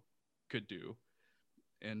article could do.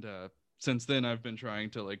 And since then, I've been trying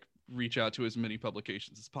to like reach out to as many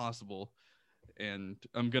publications as possible. And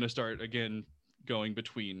I'm going to start again going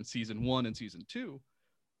between season 1 and season 2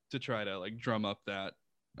 to try to like drum up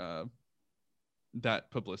uh, that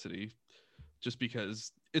publicity, just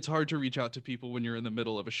because it's hard to reach out to people when you're in the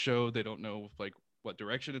middle of a show. They don't know like what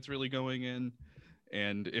direction it's really going in,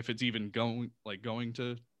 and if it's even going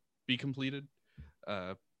to be completed.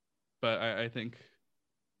 Uh, but I think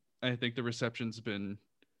the reception's been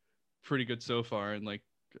pretty good so far, and like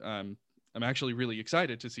I'm actually really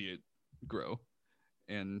excited to see it grow,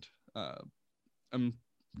 and I'm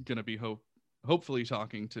gonna be hopefully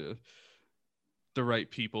talking to the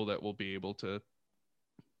right people that will be able to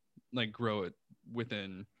like grow it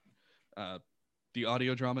within uh, the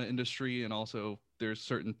audio drama industry, and also there's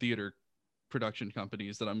certain theater production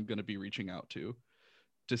companies that I'm going to be reaching out to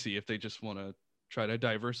see if they just want to try to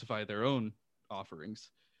diversify their own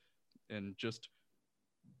offerings. And just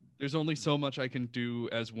there's only so much I can do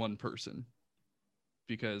as one person,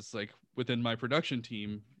 because like within my production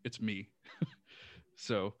team it's me.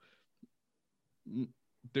 So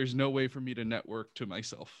there's no way for me to network to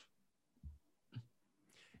myself.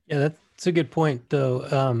 Yeah, that's a good point,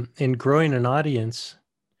 though. In growing an audience,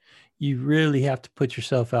 you really have to put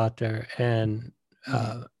yourself out there, and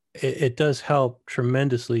it does help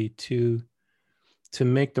tremendously to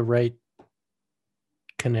make the right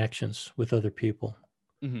connections with other people.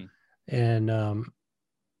 Mm-hmm. And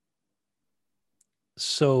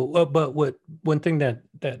so, but what one thing that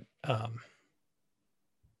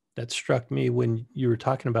that struck me when you were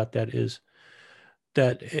talking about that is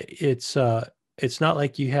that it's not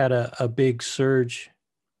like you had a big surge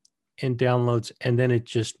in downloads and then it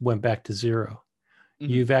just went back to zero.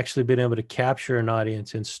 Mm-hmm. You've actually been able to capture an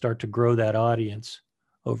audience and start to grow that audience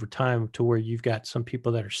over time to where you've got some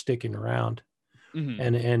people that are sticking around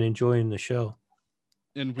and enjoying the show.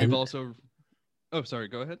 And we've also, oh, sorry,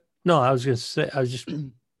 go ahead. No, I was going to say, I was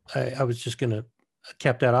just going to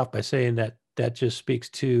cap that off by saying that that just speaks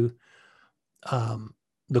to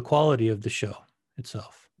the quality of the show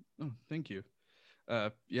itself. Oh, thank you.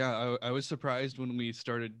 Yeah, I was surprised when we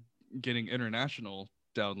started getting international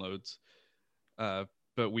downloads.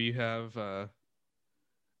 But we have,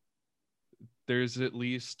 there's at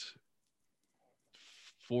least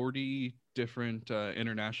 40 different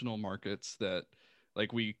international markets that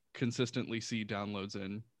like we consistently see downloads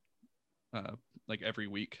in like every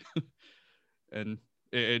week. And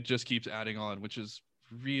it just keeps adding on, which is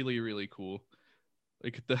really, really cool.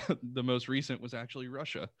 Like the most recent was actually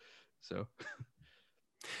Russia. So,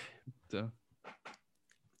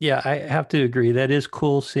 yeah, I have to agree. That is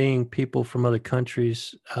cool seeing people from other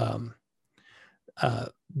countries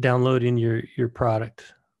downloading your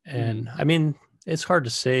product. And I mean, it's hard to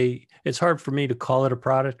say. It's hard for me to call it a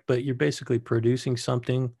product, but you're basically producing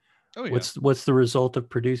something. Oh, yeah. What's the result of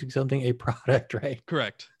producing something? A product, right?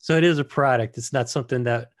 Correct. So it is a product. It's not something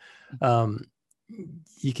that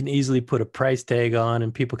you can easily put a price tag on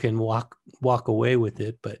and people can walk away with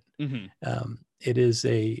it. But it is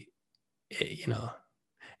it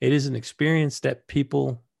is an experience that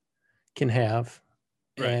people can have,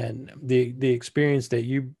 right. And the experience that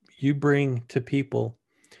you bring to people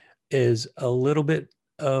is a little bit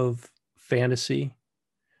of fantasy,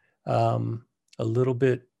 a little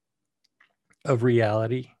bit of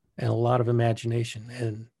reality, and a lot of imagination.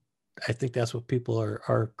 And I think that's what people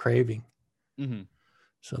are craving.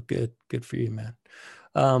 So good for you, man.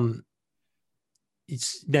 Now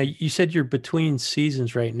you said you're between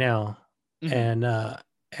seasons right now,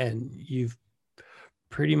 and you've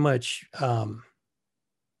pretty much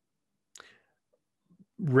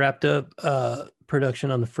wrapped up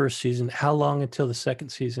production on the first season. How long until the second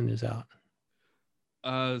season is out?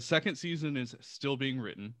 Second season is still being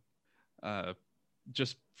written.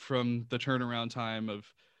 Just from the turnaround time of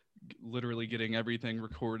literally getting everything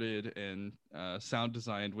recorded and sound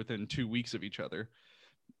designed within 2 weeks of each other.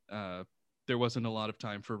 there wasn't a lot of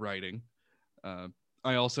time for writing.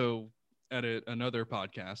 I also edit another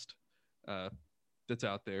podcast that's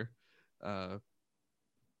out there,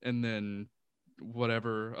 and then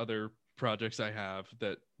whatever other projects I have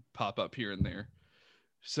that pop up here and there.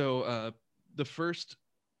 So the first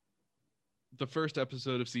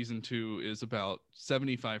episode of season 2 is about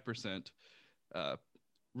 75%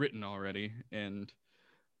 written already, and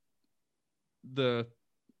the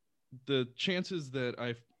chances that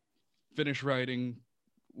I finish writing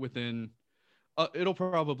within it'll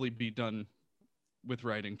probably be done with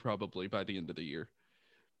writing probably by the end of the year.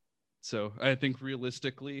 So I think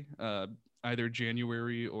realistically, either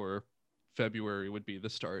January or February would be the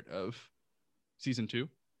start of season 2.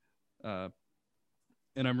 And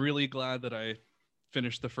I'm really glad that I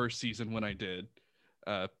finished the first season when I did.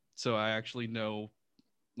 So I actually know,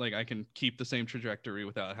 like, I can keep the same trajectory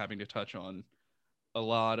without having to touch on a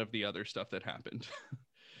lot of the other stuff that happened,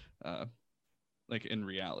 like in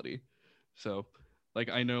reality. So, like,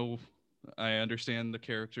 I understand the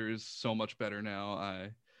characters so much better now.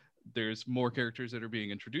 There's more characters that are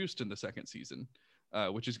being introduced in the second season,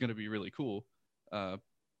 which is going to be really cool.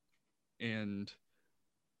 And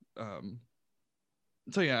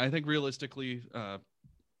so yeah, I think realistically,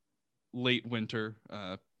 late winter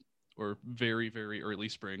or very, very early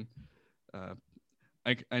spring.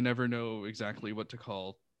 I never know exactly what to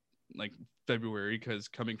call like February, because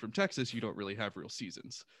coming from Texas, you don't really have real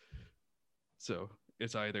seasons. So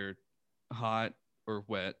it's either hot or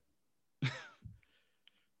wet.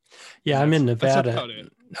 Yeah, I'm in Nevada.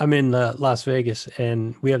 I'm in Las Vegas,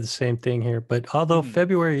 and we have the same thing here. But although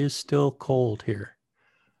February is still cold here,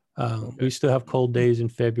 we still have cold days in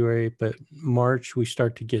February. But March, we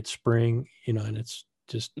start to get spring, and it's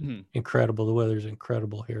just incredible. The weather's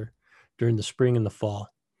incredible here during the spring and the fall.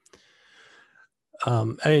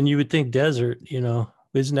 And you would think desert,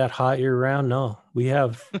 isn't that hot year round? No, we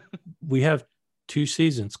have 2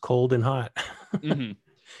 seasons, cold and hot.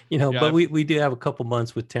 But we do have a couple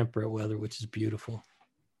months with temperate weather, which is beautiful.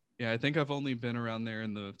 Yeah, I think I've only been around there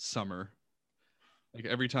in the summer. Like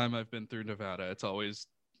every time I've been through Nevada, it's always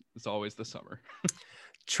the summer.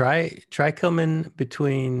 Try coming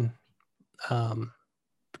between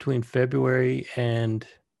February and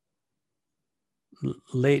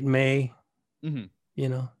late May.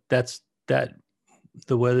 That's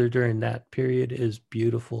the weather during that period is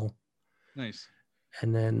beautiful. Nice.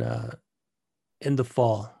 And then in the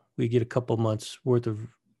fall, we get a couple months worth of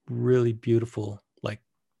really beautiful, like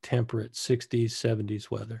temperate 60s, 70s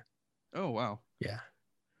weather. Oh, wow. Yeah.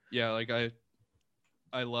 Yeah. Like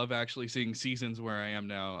I love actually seeing seasons where I am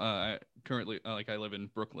now. I currently, I live in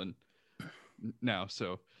Brooklyn now,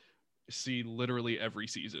 so see literally every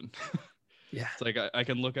season. Yeah. It's like I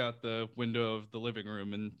can look out the window of the living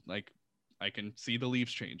room and like I can see the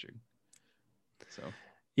leaves changing. So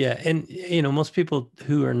yeah, and most people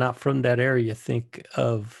who are not from that area think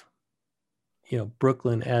of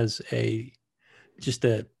Brooklyn as just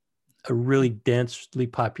a really densely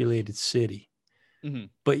populated city.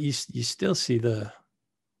 But you still see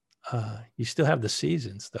you still have the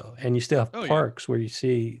seasons though, and you still have parks where you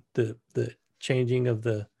see the changing of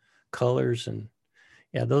the colors. And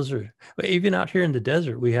yeah, those are, even out here in the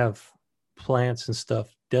desert, we have plants and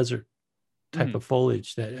stuff, desert type of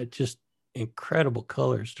foliage that are just incredible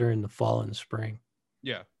colors during the fall and the spring.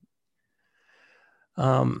 Yeah.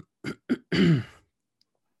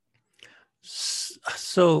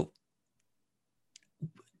 So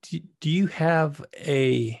do you have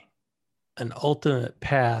an ultimate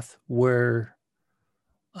path where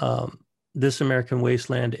This American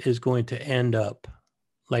Wasteland is going to end up?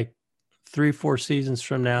 Like 3-4 seasons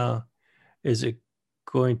from now, is it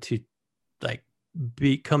going to like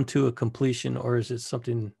come to a completion, or is it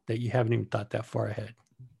something that you haven't even thought that far ahead?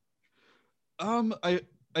 I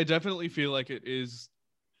definitely feel like it is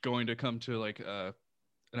going to come to like an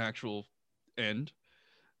actual end.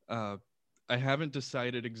 I haven't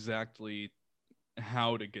decided exactly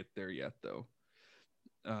how to get there yet, though.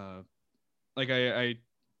 Like I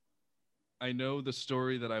know the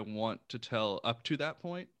story that I want to tell up to that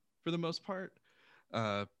point for the most part,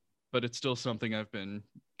 but it's still something I've been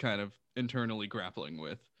kind of internally grappling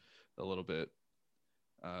with a little bit.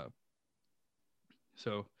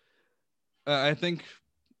 So I think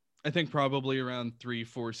probably around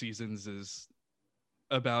 3-4 seasons is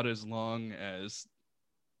about as long as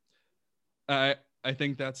I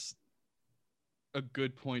think that's a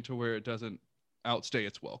good point to where it doesn't outstay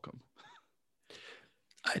its welcome.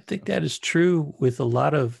 I think that is true with a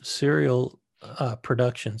lot of serial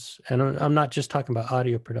productions, and I'm not just talking about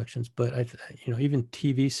audio productions, but even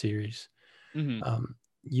TV series.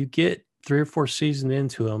 You get 3 or 4 seasons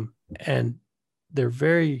into them, and they're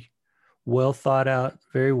very well thought out,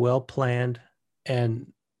 very well planned,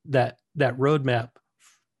 and that roadmap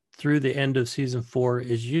through the end of season 4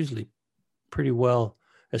 is usually pretty well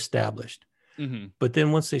established. Mm-hmm. But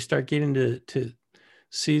then once they start getting to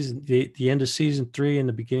the end of season 3 and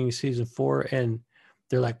the beginning of season 4, and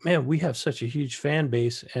they're like, man, we have such a huge fan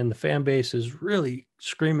base, and the fan base is really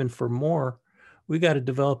screaming for more. We got to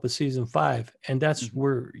develop a season 5, and that's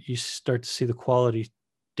where you start to see the quality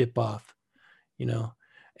dip off, in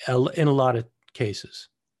a lot of cases,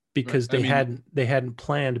 because Right. they hadn't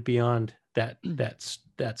planned beyond that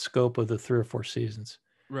scope of the 3 or 4 seasons.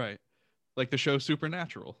 Right. Like the show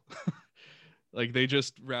Supernatural. Like they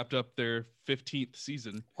just wrapped up their 15th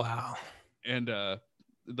season. Wow. And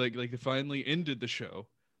like they finally ended the show,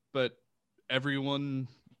 but everyone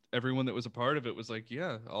that was a part of it was like,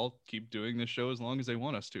 yeah, I'll keep doing this show as long as they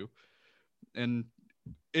want us to. And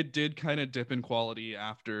it did kind of dip in quality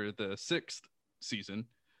after the 6th season,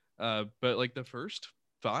 but like the first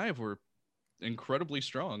 5 were incredibly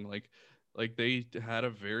strong. Like they had a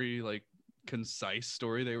very like concise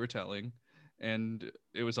story they were telling, and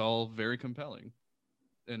it was all very compelling.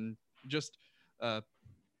 And just a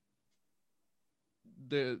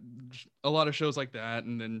lot of shows like that,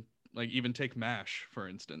 and then like even take MASH for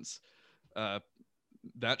instance.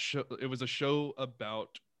 That show, it was a show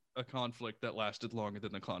about a conflict that lasted longer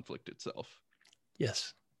than the conflict itself.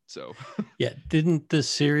 Yes. So yeah, didn't the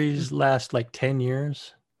series last like 10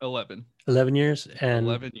 years? 11 years? And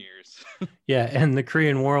 11 years. yeah, and the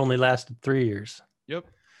Korean War only lasted 3 years. Yep.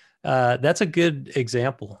 That's a good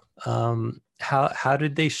example. How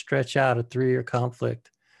did they stretch out a 3-year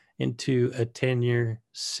conflict into a 10-year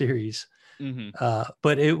series?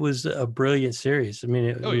 But it was a brilliant series. I mean,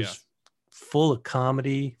 it was full of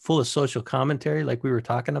comedy, full of social commentary, like we were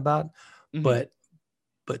talking about, but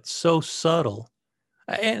so subtle.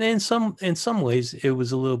 And in some ways, it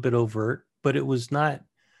was a little bit overt, but it was not.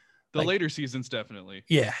 The later seasons, definitely.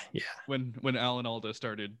 Yeah. When Alan Alda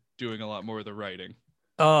started doing a lot more of the writing.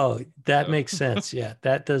 Oh, that makes sense. Yeah,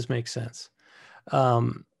 that does make sense.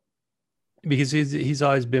 Because he's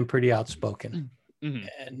always been pretty outspoken.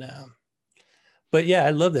 And but yeah,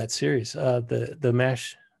 I love that series. The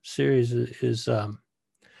MASH series is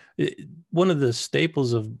one of the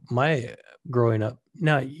staples of my growing up.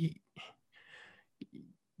 Now,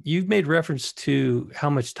 you've made reference to how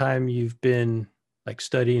much time you've been like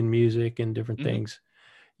studying music and different things.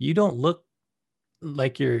 You don't look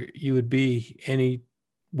like you would be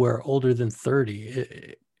anywhere older than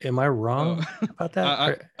 30. Am I wrong about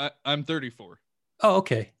that? I'm 34. Oh,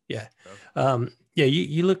 okay. Yeah. Yeah,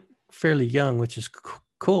 you look fairly young, which is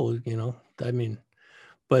cool, I mean,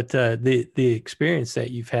 but the experience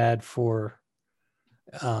that you've had for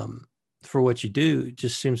what you do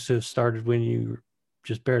just seems to have started when you were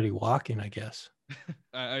just barely walking, I guess.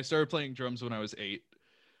 I started playing drums when I was 8.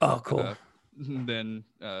 Oh, cool. Then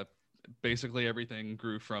basically everything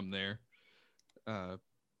grew from there.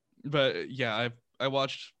 But yeah, I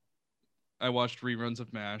watched reruns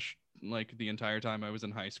of MASH like the entire time I was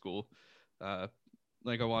in high school.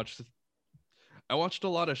 Like I watched a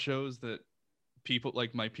lot of shows that people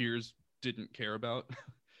like my peers didn't care about.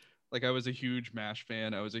 Like I was a huge MASH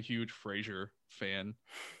fan. I was a huge Frasier fan.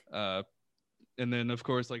 And then of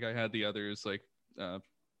course, like I had the others like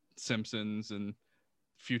Simpsons and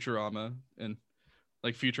Futurama, and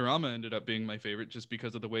like Futurama ended up being my favorite just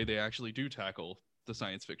because of the way they actually do tackle the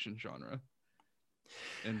science fiction genre.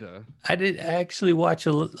 And I did actually watch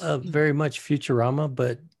very much Futurama,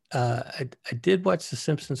 but I did watch The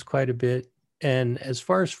Simpsons quite a bit. And as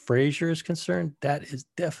far as Frasier is concerned, that is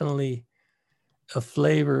definitely a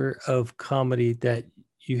flavor of comedy that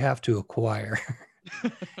you have to acquire.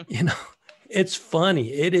 It's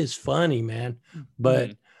funny. It is funny, man.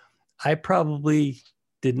 But I probably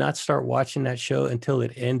did not start watching that show until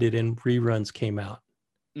it ended and reruns came out.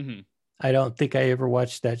 I don't think I ever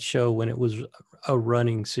watched that show when it was a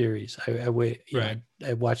running series. I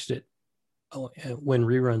watched it when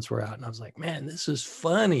reruns were out, and I was like, man, this is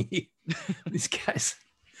funny. These guys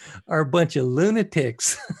are a bunch of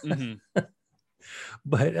lunatics.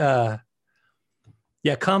 But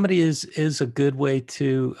yeah, comedy is a good way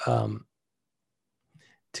to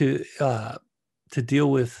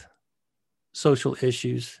deal with social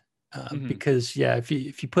issues, because if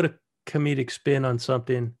you put a comedic spin on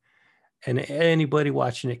something and anybody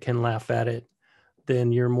watching it can laugh at it,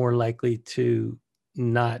 then you're more likely to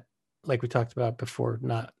not, like we talked about before,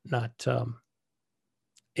 not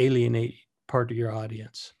alienate part of your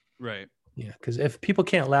audience. Right. Yeah, because if people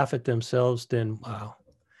can't laugh at themselves, then wow,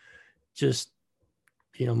 just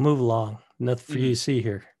move along. Nothing for you to see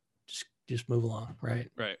here. Just just move along, right?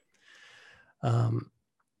 Right.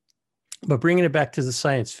 But bringing it back to the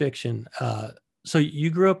science fiction, so you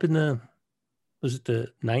grew up in was it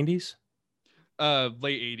the 90s?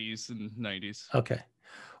 Late 80s and 90s. Okay.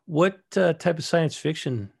 What type of science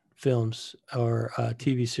fiction films or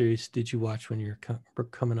TV series did you watch when you were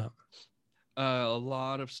coming up? A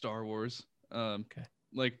lot of Star Wars. Okay.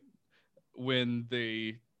 Like when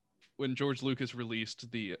George Lucas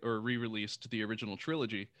re-released the original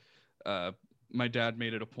trilogy, my dad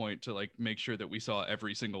made it a point to like make sure that we saw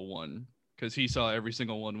every single one, because he saw every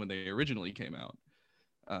single one when they originally came out.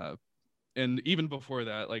 And even before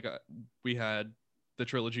that, like we had the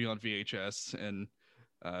trilogy on VHS, and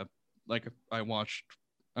like I watched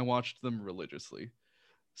them religiously.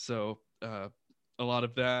 So a lot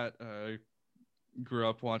of that. Grew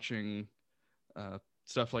up watching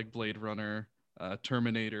stuff like Blade Runner,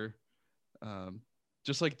 Terminator,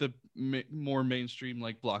 just like the more mainstream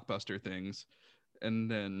like blockbuster things,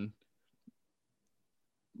 and then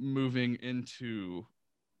moving into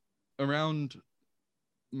around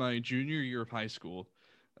my junior year of high school,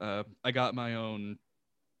 I got my own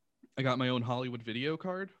Hollywood video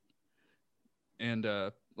card, and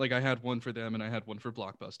like I had one for them and I had one for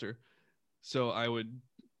Blockbuster. So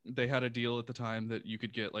they had a deal at the time that you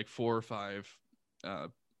could get like 4 or 5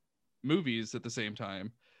 movies at the same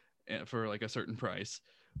time for like a certain price.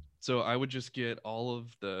 So I would just get all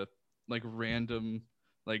of the like random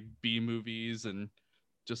like B movies and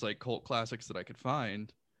just like cult classics that I could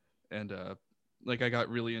find. And like I got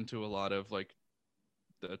really into a lot of like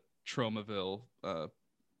the Tromaville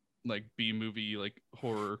like B movie, like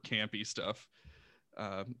horror campy stuff.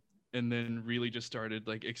 And then really just started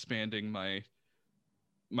like expanding my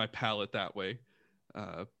palette that way.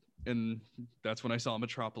 And that's when I saw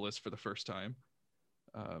Metropolis for the first time.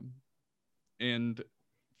 And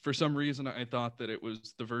for some reason, I thought that it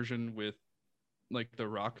was the version with like the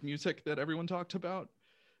rock music that everyone talked about.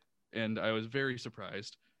 And I was very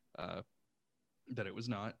surprised that it was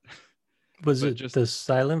not. Was But it just the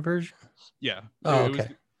silent version? yeah, Oh, it was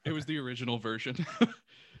okay. it was the original version.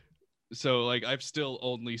 So like I've still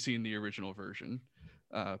only seen the original version.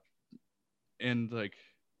 And like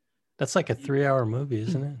That's like a 3-hour movie,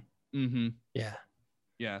 isn't it? mm-hmm. Yeah.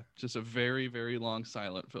 Yeah, just a very, very long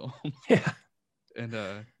silent film. Yeah. And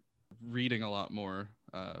reading a lot more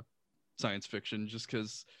science fiction, just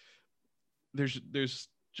because there's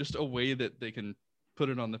just a way that they can put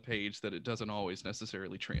it on the page that it doesn't always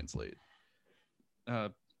necessarily translate.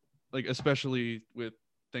 Like especially with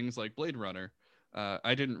things like Blade Runner,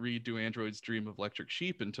 I didn't read Do Androids Dream of Electric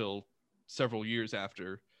Sheep until several years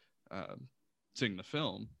after seeing the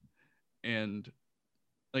film, and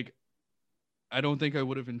like I don't think I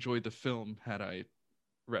would have enjoyed the film had I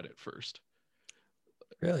read it first.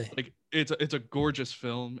 Really? Like it's a gorgeous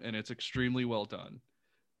film and it's extremely well done,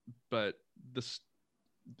 but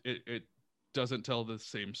it doesn't tell the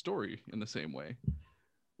same story in the same way.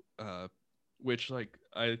 Which like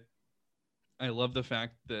I love the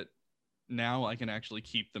fact that now I can actually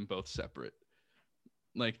keep them both separate.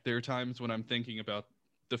 Like there are times when I'm thinking about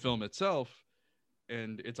the film itself,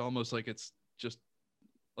 and it's almost like it's just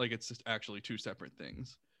actually two separate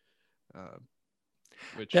things.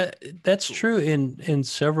 Which that's cool. True in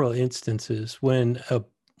several instances when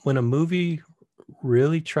a movie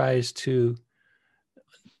really tries to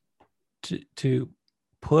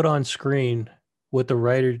put on screen what the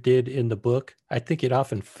writer did in the book, I think it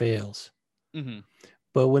often fails. Mm-hmm.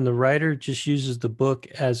 But when the writer just uses the book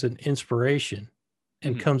as an inspiration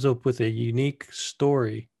and comes up with a unique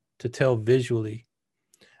story to tell visually,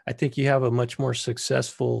 I think you have a much more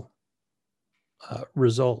successful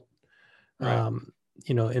result, right.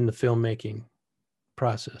 In the filmmaking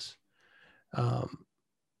process.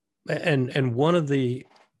 And one of the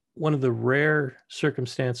rare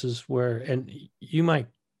circumstances where, and you might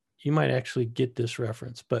actually get this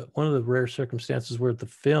reference, but one of the rare circumstances where the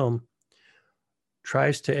film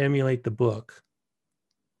tries to emulate the book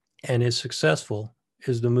and is successful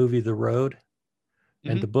is the movie The Road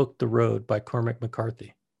and the book The Road by Cormac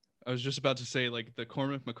McCarthy. I was just about to say, like, the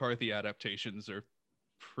Cormac McCarthy adaptations are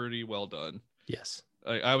pretty well done. Yes.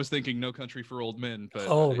 I was thinking No Country for Old Men, but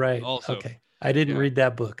right. Also, okay. I didn't read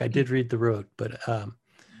that book. I did read The Road, but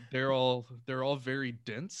they're all very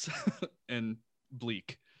dense and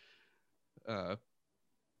bleak. But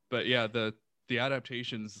yeah, the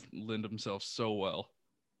adaptations lend themselves so well.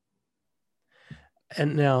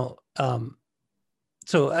 And now,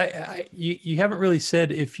 so you haven't really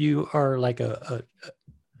said if you are like a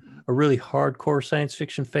really hardcore science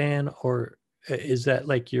fiction fan, or is that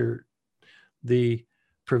like the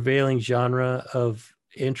prevailing genre of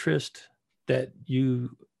interest that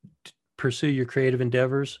you pursue your creative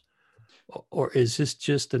endeavors, or is this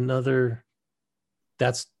just another?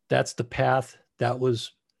 That's the path that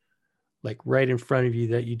was like right in front of you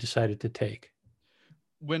that you decided to take.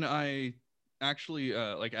 When I actually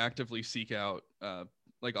like actively seek out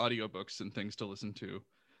like audiobooks and things to listen to,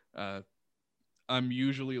 uh, I'm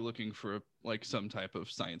usually looking for like some type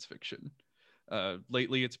of science fiction.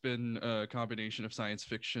 Lately, it's been a combination of science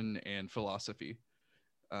fiction and philosophy,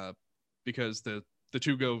 uh, because the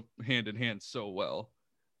two go hand in hand so well.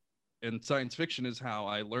 And science fiction is how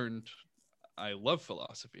I learned I love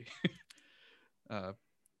philosophy, uh,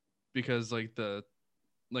 because like the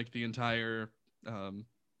entire um,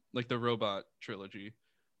 like the robot trilogy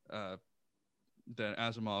uh, that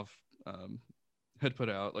Asimov um, had put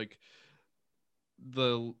out, like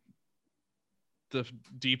the the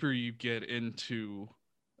deeper you get into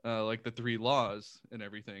like the three laws and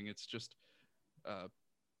everything, it's just uh,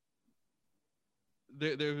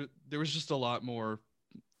 there was just a lot more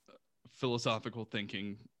philosophical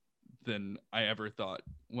thinking than I ever thought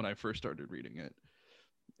when I first started reading it,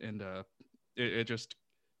 and it just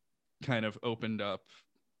kind of opened up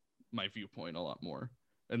my viewpoint a lot more.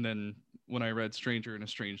 And then when I read Stranger in a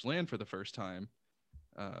Strange Land for the first time,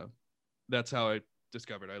 uh, that's how I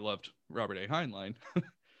discovered I loved Robert A. Heinlein.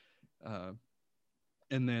 uh,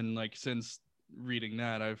 and then like since reading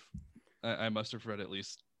that, I must have read at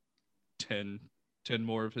least 10, 10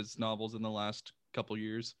 more of his novels in the last couple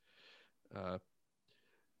years. Uh,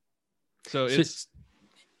 so So it's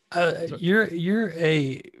you're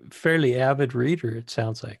a fairly avid reader, it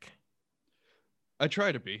sounds like. I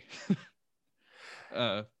try to be.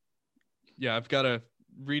 uh, yeah, I've got a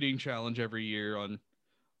reading challenge every year on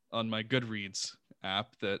my Goodreads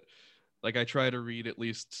app that like I try to read at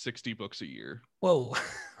least 60 books a year. Whoa.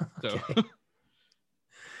 So Okay.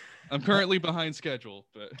 I'm currently behind schedule,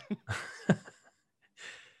 but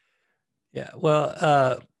Yeah.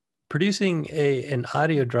 Well, producing an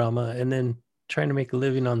audio drama and then trying to make a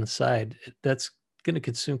living on the side, that's going to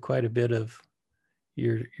consume quite a bit of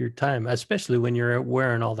your time, especially when you're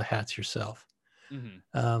wearing all the hats yourself.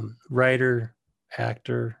 mhm. Writer,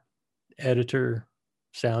 actor, editor,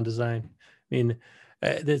 sound design. I mean,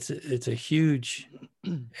 it's a huge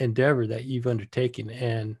endeavor that you've undertaken,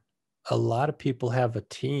 and a lot of people have a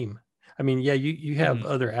team. I mean, yeah, you have Mhm.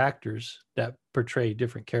 other actors that portray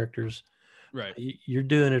different characters. Right. You're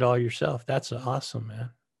doing it all yourself. That's awesome,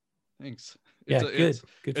 man. Thanks. Yeah, good for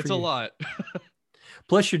It's a you. lot.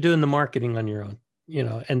 Plus, you're doing the marketing on your own,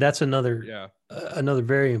 and that's Yeah. another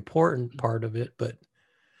very important part of it. But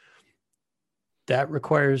that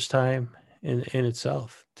requires time in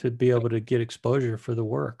itself to be able to get exposure for the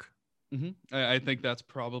work. I think that's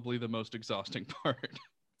probably the most exhausting part.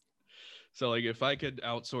 So like if I could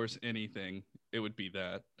outsource anything, it would be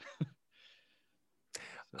that.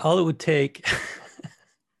 So All it would take,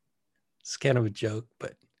 it's kind of a joke,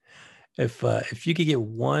 but if you could get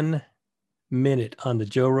 1 minute on the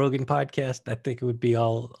Joe Rogan podcast, I think it would be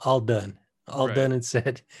all right. done and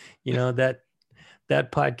said.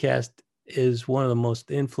 That podcast is one of the most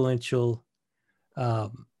influential,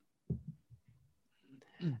 um,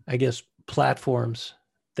 I guess, platforms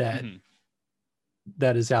that Mhm.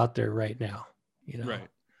 that is out there right now. Right.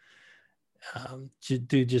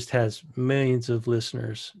 Dude just has millions of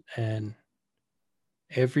listeners, and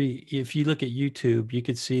if you look at YouTube, you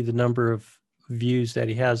could see the number of views that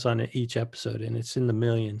he has on each episode, and it's in the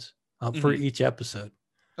millions for Mhm. each episode.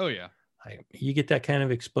 Oh yeah. You get that kind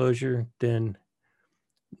of exposure, then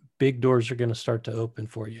big doors are going to start to open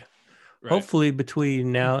for you. Right. Hopefully,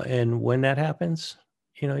 between now and when that happens,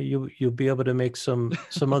 you'll be able to make some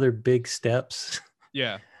other big steps,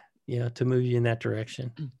 Yeah. to move you in that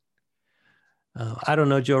direction. I don't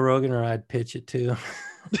know Joe Rogan, or I'd pitch it to.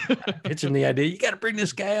 Pitch him the idea. You got to bring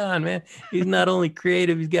this guy on, man. He's not only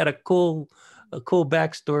creative; he's got a cool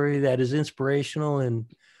backstory that is inspirational and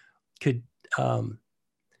could um,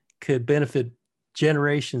 could benefit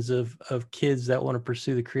generations of kids that want to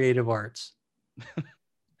pursue the creative arts.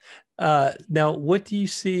 Now, what do you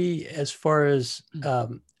see as far as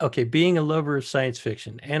okay, being a lover of science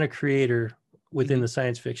fiction and a creator within Mhm. the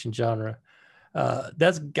science fiction genre?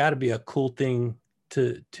 That's got to be a cool thing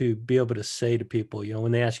to be able to say to people,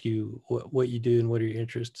 when they ask you what you do and what are your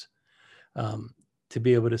interests, to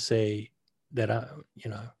be able to say that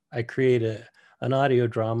I create an audio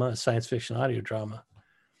drama, a science fiction audio drama,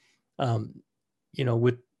 um,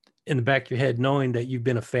 with in the back of your head, knowing that you've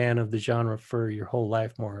been a fan of the genre for your whole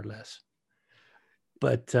life, more or less.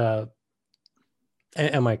 But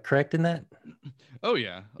am I correct in that? Oh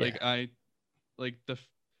yeah. Yeah. Like the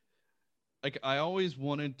like I always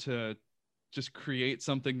wanted to just create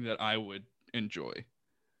something that I would enjoy.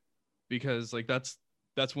 because like that's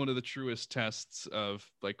one of the truest tests of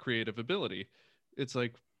like creative ability. It's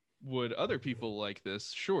like, would other people like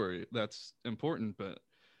this? Sure, that's important, but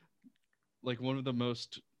like one of the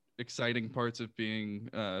most exciting parts of being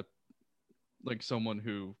like someone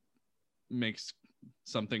who makes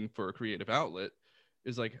something for a creative outlet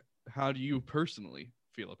is like, how do you personally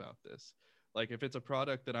feel about this? Like if it's a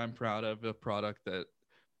product that I'm proud of, a product that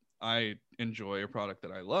I enjoy, a product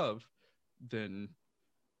that I love, then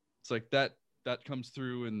it's like that comes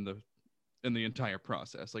through in the entire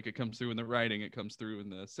process. Like it comes through in the writing, it comes through in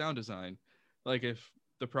the sound design. Like if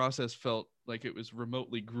the process felt like it was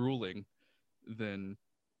remotely grueling, then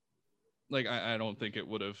like I don't think it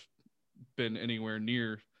would have been anywhere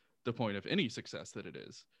near the point of any success that it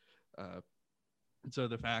is. Uh, so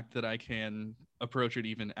the fact that I can approach it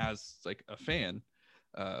even as like a fan,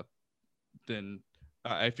 uh, then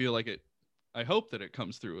I feel like it. I hope that it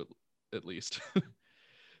comes through at least.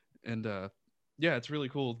 And yeah, it's really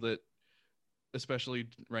cool that, especially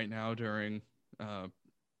right now during uh,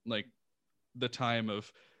 like the time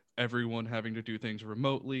of everyone having to do things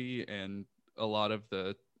remotely, and a lot of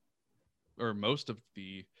the or most of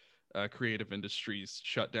the creative industries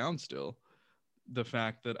shut down still. The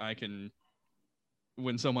fact that I can,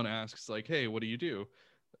 when someone asks like, "Hey, what do you do?"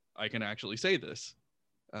 I can actually say this.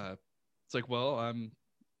 It's like, well, I'm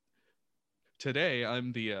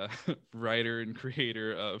the writer and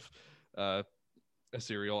creator of uh, a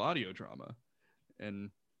serial audio drama,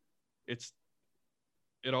 and it's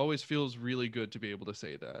it always feels really good to be able to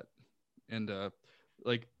say that. And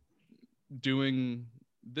like doing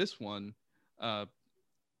this one, uh,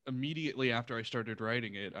 immediately after I started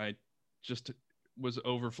writing it, I just was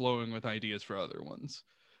overflowing with ideas for other ones.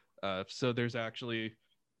 So there's actually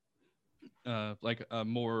like a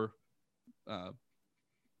more uh,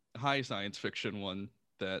 high science fiction one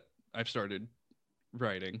that I've started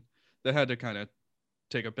writing that had to kind of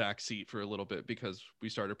take a back seat for a little bit because we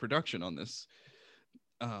started production on this.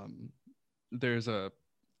 Um, there's a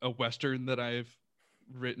western that I've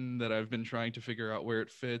written that I've been trying to figure out where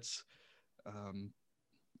it fits, um,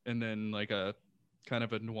 and then like a kind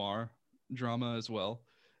of a noir drama as well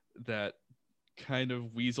that kind of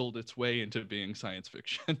weaseled its way into being science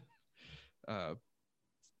fiction. uh,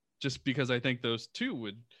 just because I think those two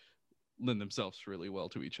would lend themselves really well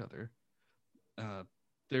to each other. Uh,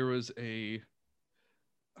 there was uh,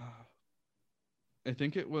 I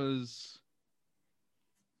think it was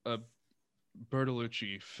a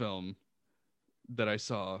Bertolucci film that I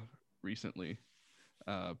saw recently.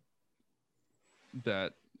 Uh,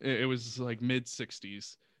 that it was like mid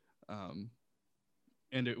 '60s, um,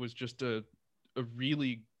 and it was just a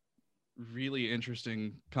really really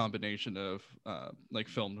interesting combination of like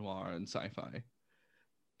film noir and sci-fi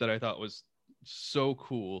that I thought was so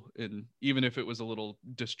cool. And even if it was a little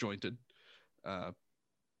disjointed, uh,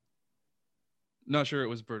 not sure it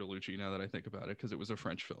was Bertolucci now that I think about it because it was a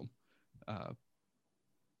French film, uh,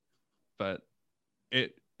 but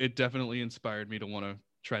it definitely inspired me to want to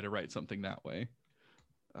try to write something that way.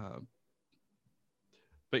 Um,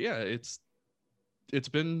 but yeah, it's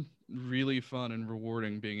been really fun and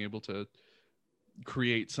rewarding being able to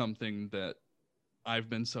create something that I've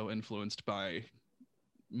been so influenced by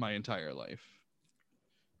my entire life.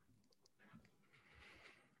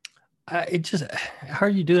 It just, how are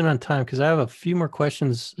you doing on time? Because I have a few more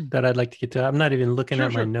questions that I'd like to get to. I'm not even looking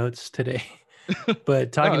at my Sure. notes today,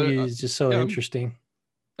 but talking to you is just so yeah, interesting.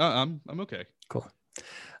 I'm okay. Cool.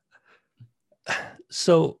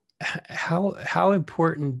 So, how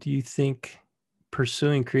important do you think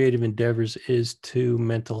pursuing creative endeavors is to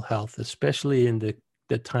mental health, especially in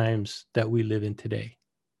the times that we live in today?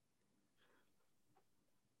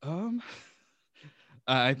 Um,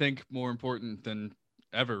 I think more important than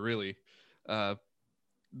ever, really. Uh,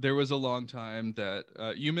 there was a long time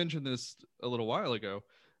that you mentioned this a little while ago,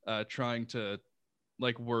 trying to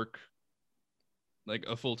like work like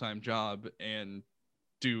a full-time job and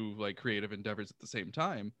do like creative endeavors at the same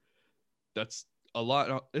time. That's a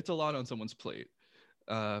lot. It's a lot on someone's plate.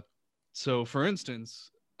 Uh, so, for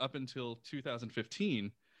instance, up until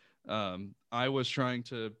 2015, I was trying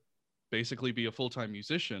to basically be a full-time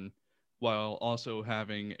musician while also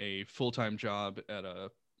having a full-time job at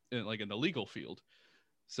like in the legal field.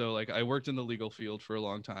 So like I worked in the legal field for a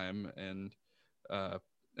long time, and uh,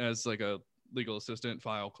 as like a legal assistant,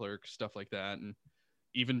 file clerk, stuff like that, and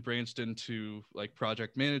even branched into like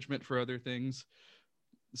project management for other things.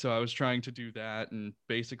 So I was trying to do that and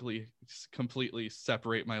basically completely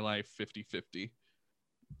separate my life 50-50,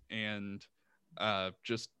 and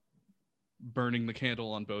just burning the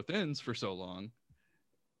candle on both ends for so long.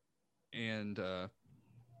 And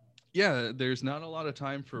yeah, there's not a lot of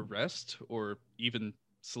time for rest or even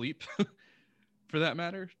sleep for that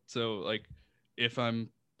matter. So like if I'm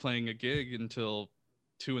playing a gig until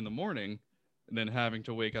 2 in the morning and then having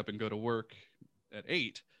to wake up and go to work at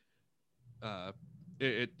 8, uh,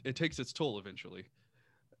 it takes its toll eventually.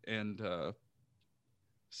 And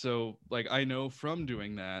so like I know from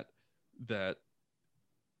doing that that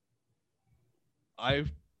I,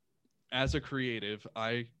 as a creative,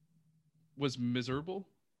 I was miserable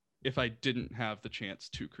if I didn't have the chance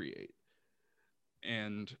to create.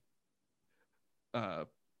 And uh,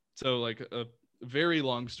 so like a very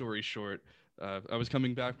long story short, I was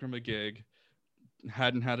coming back from a gig,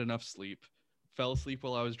 hadn't had enough sleep, fell asleep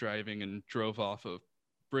while I was driving, and drove off a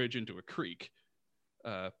bridge into a creek.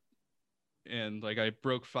 Uh, and like I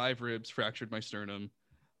broke 5 ribs, fractured my sternum,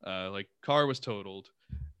 like car was totaled,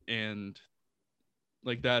 and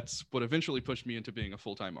like that's what eventually pushed me into being a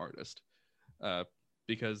full-time artist. Uh,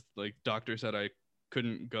 because like doctor said I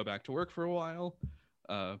couldn't go back to work for a while.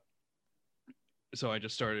 Uh, so I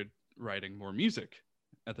just started writing more music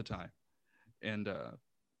at the time. And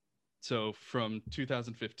so from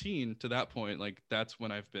 2015 to that point, like that's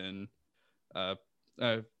when uh,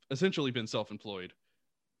 I've essentially been self-employed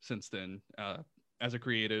since then, as a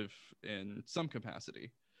creative in some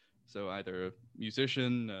capacity. So either a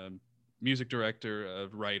musician, a music director, a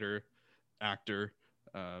writer, actor,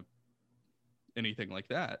 uh, anything like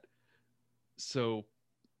that. So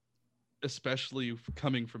especially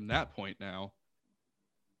coming from that point now,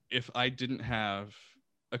 if I didn't have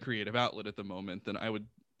a creative outlet at the moment, then I would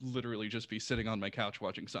literally just be sitting on my couch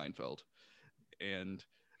watching Seinfeld. And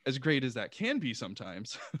as great as that can be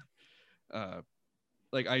sometimes, uh,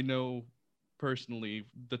 like I know personally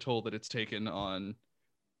the toll that it's taken on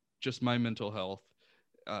just my mental health,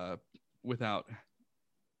 uh, without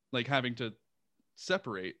like having to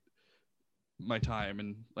separate my time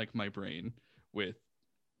and like my brain with,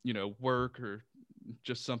 work or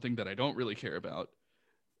just something that I don't really care about,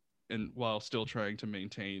 and while still trying to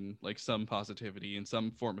maintain like some positivity and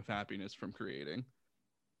some form of happiness from creating.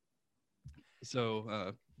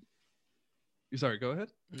 So sorry, go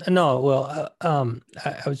ahead. No, well,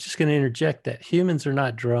 I was just going to interject that humans are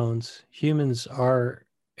not drones. Humans are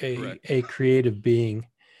Correct. a creative being,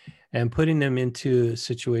 and putting them into a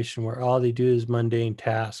situation where all they do is mundane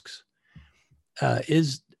tasks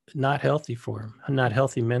is not healthy for them, not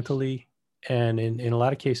healthy mentally, and in a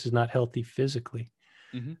lot of cases, not healthy physically.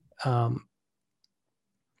 Mm-hmm. Um,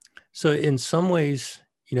 so in some ways,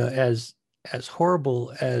 as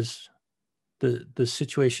horrible as the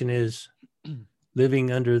situation is,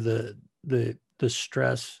 living under the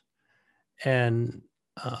stress and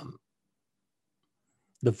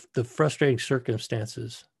the frustrating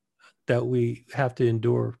circumstances that we have to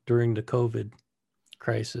endure during the COVID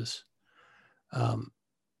crisis. Um,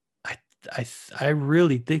 I, I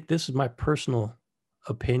really think this is my personal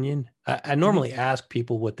opinion. I Mm-hmm. normally ask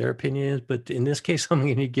people what their opinion is, but in this case, I'm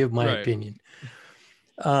going to give my Right. opinion.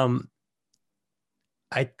 Um,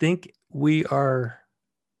 I think we are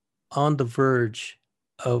on the verge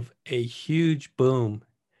of a huge boom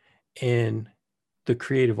in the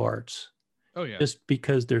creative arts, Oh yeah. just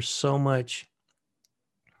because there's so much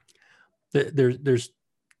there's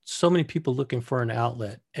so many people looking for an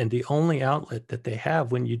outlet, and the only outlet that they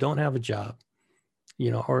have when you don't have a job,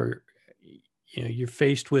 or you're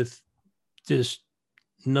faced with just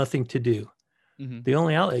nothing to do, Mm-hmm. the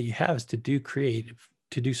only outlet you have is to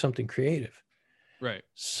do something creative. Right.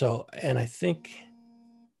 So, and I think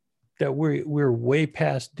that we're way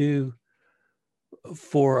past due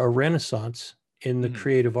for a renaissance in the Mm-hmm.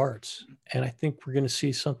 creative arts, and I think we're going to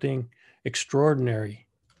see something extraordinary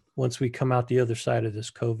once we come out the other side of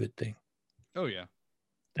this COVID thing. Oh yeah.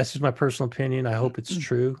 That's just my personal opinion. I hope it's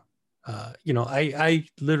true. I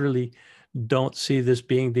literally don't see this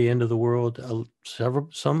being the end of the world.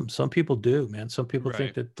 Some people do, man. Some people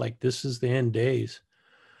think Right. that like this is the end days.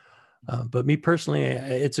 But me personally,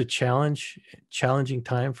 it's a challenging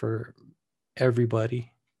time for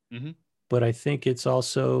everybody. Mm-hmm. But I think it's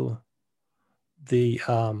also the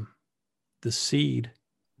um, the seed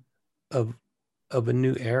of a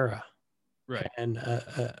new era, Right. and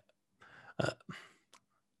uh,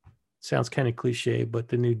 sounds kind of cliche,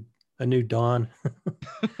 but a new dawn.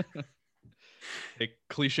 Hey,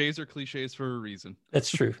 cliches are cliches for a reason. That's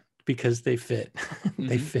true because they fit.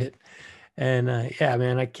 They Mm-hmm. fit. And yeah,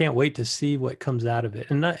 man, I can't wait to see what comes out of it.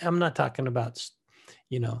 And I'm not talking about,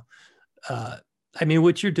 you know, uh, I mean,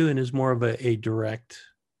 what you're doing is more of a direct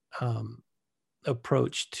um,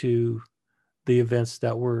 approach to the events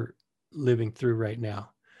that we're living through right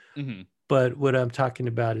now. Mm-hmm. But what I'm talking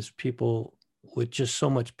about is people with just so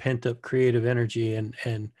much pent up creative energy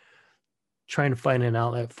and trying to find an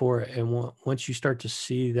outlet for it. And once you start to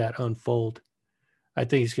see that unfold, I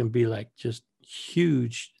think it's going to be like just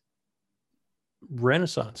huge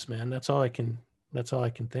renaissance, man. That's all I can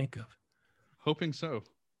think of. Hoping so.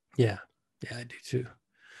 Yeah. Yeah, I do too.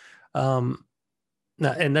 Now,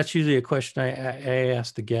 and that's usually a question I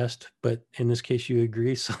ask the guest, but in this case you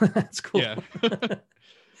agree. So that's cool. Yeah.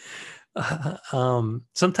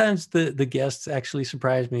 Sometimes the guests actually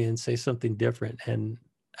surprise me and say something different, and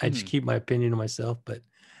I just keep my opinion to myself, but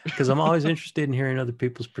because I'm always interested in hearing other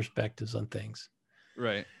people's perspectives on things.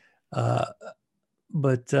 Right.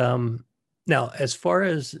 But now, as far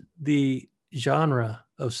as the genre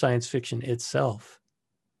of science fiction itself,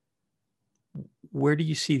 where do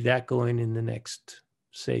you see that going in the next,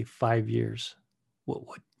 say, 5 years?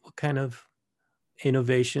 What kind of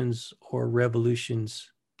innovations or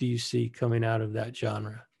revolutions do you see coming out of that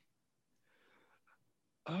genre?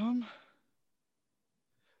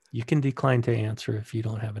 You can decline to answer if you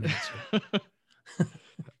don't have an answer.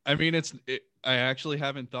 I mean, I actually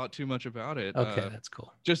haven't thought too much about it. Okay, that's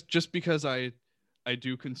cool. Just because I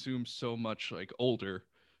do consume so much like older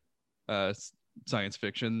science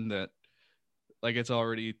fiction that like it's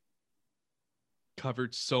already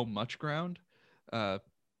covered so much ground. But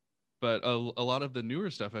a lot of the newer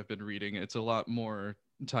stuff I've been reading, it's a lot more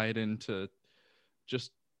tied into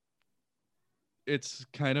just, it's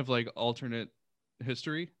kind of like alternate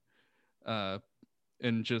history.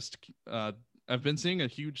 And just I've been seeing a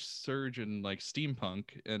huge surge in like steampunk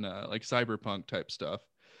and like cyberpunk type stuff.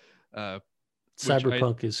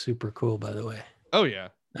 Cyberpunk is super cool, by the way. Oh yeah,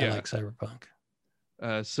 I like cyberpunk.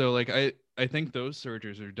 So like I think those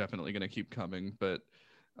surges are definitely going to keep coming, but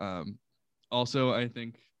also I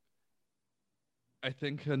think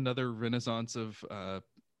another renaissance of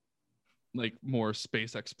like more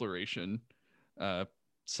space exploration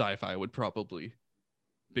sci-fi would probably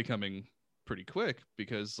be coming pretty quick,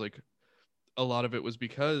 because like a lot of it was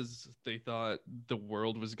because they thought the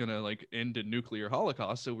world was going to like end in nuclear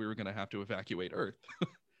holocaust, so we were going to have to evacuate Earth.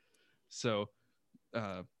 So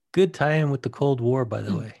good tie-in with the Cold War, by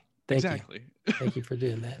the way. Exactly. Thank you for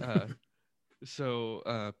doing that.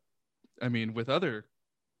 So I mean, with other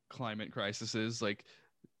climate crises, like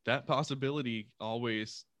that possibility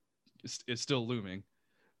always is still looming.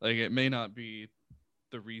 Like it may not be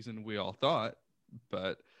the reason we all thought,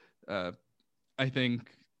 but I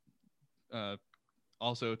think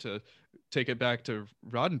also to take it back to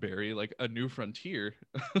Roddenberry, like a new frontier,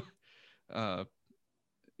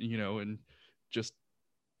 you know, and just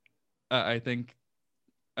I think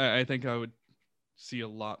I would see a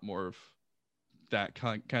lot more of that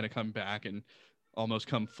kind of come back and almost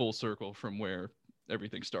come full circle from where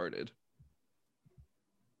everything started.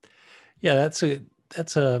 Yeah, that's a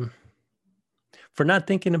for not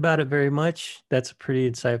thinking about it very much, that's a pretty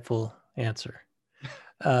insightful answer.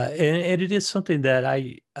 And it is something that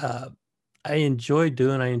I enjoy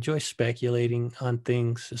doing. I enjoy speculating on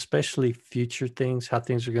things, especially future things, how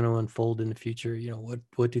things are going to unfold in the future. You know,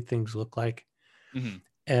 what do things look like? Mm-hmm.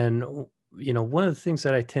 And you know, one of the things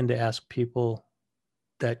that I tend to ask people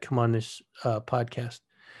that come on this podcast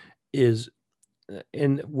is,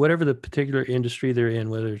 in whatever the particular industry they're in,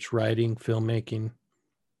 whether it's writing, filmmaking,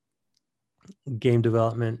 game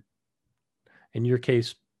development, in your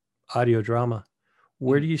case, audio drama,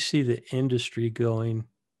 where do you see the industry going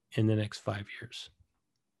in the next 5 years?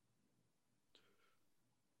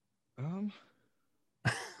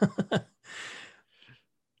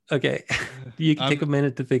 Okay, you can take a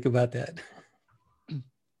minute to think about that.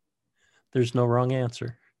 There's no wrong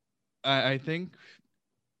answer. I think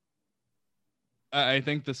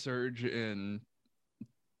the surge in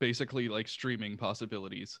basically like streaming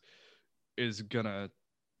possibilities is gonna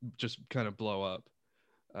just kind of blow up,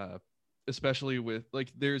 especially with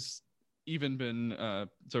like there's even been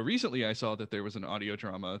so recently I saw that there was an audio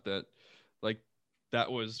drama that like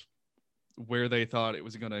that was where they thought it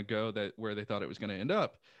was going to go, that where they thought it was going to end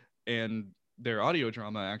up, and their audio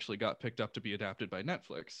drama actually got picked up to be adapted by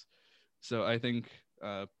Netflix. So I think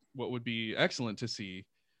what would be excellent to see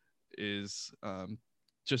is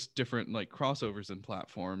just different like crossovers in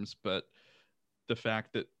platforms, but the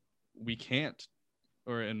fact that we can't,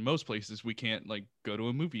 or in most places we can't like go to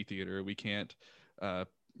a movie theater, we can't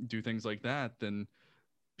do things like that, then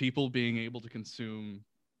people being able to consume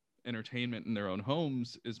entertainment in their own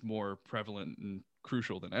homes is more prevalent and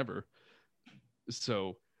crucial than ever.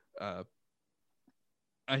 So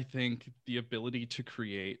I think the ability to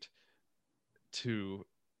create, to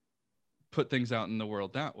put things out in the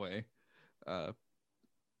world that way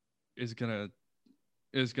is gonna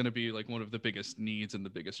be like one of the biggest needs and the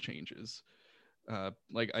biggest changes.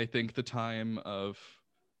 Like I think the time of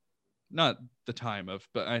not the time of,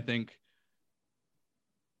 but I think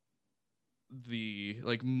the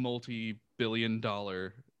like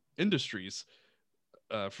multi-billion-dollar industries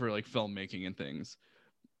for like filmmaking and things,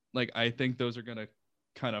 like I think those are gonna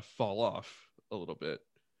kind of fall off a little bit,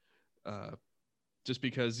 uh, just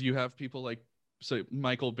because you have people like, so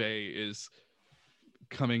Michael Bay is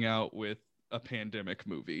coming out with a pandemic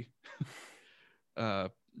movie uh,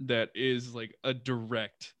 that is like a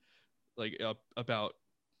direct like about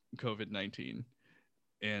COVID-19,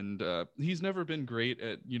 and he's never been great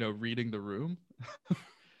at reading the room.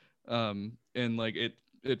 And like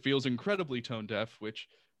it feels incredibly tone deaf, which,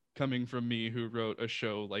 coming from me who wrote a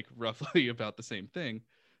show like roughly about the same thing,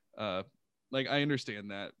 uh like I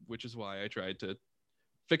understand that, which is why I tried to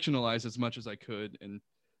fictionalize as much as I could and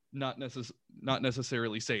not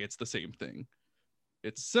necessarily say it's the same thing.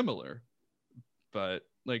 It's similar, but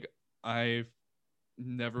like I've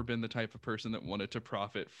never been the type of person that wanted to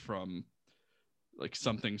profit from like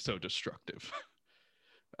something so destructive.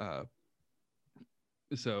 uh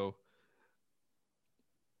so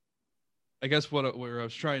I guess where I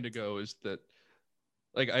was trying to go is that,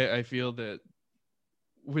 like, I feel that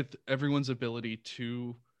with everyone's ability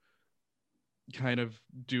to kind of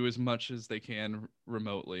do as much as they can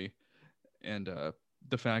remotely, and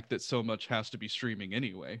the fact that so much has to be streaming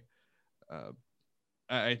anyway, uh,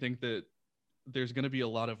 I think that there's going to be a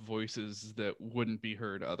lot of voices that wouldn't be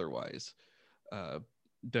heard otherwise, uh,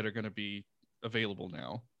 that are going to be available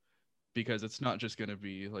now, because it's not just going to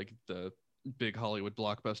be like the big Hollywood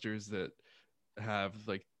blockbusters that have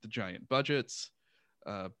like the giant budgets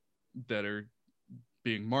uh, that are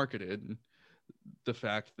being marketed. The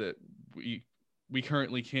fact that we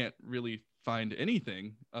currently can't really find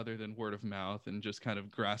anything other than word of mouth and just kind of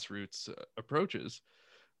grassroots approaches,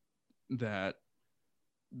 that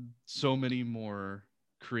so many more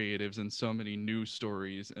creatives and so many new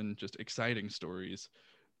stories and just exciting stories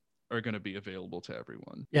are going to be available to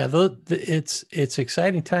everyone. Yeah, it's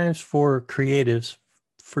exciting times for creatives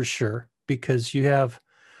for sure, because you have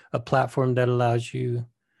a platform that allows you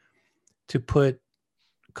to put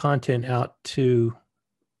content out to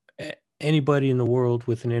anybody in the world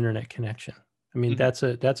with an internet connection. I mean,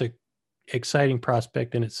 Mm-hmm. that's a exciting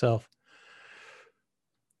prospect in itself.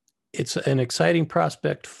 It's an exciting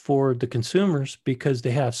prospect for the consumers because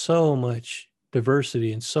they have so much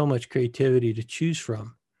diversity and so much creativity to choose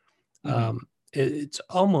from. Mm-hmm. It's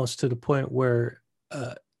almost to the point where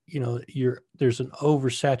there's an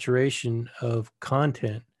oversaturation of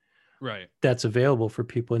content Right. that's available for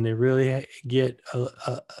people, and they really get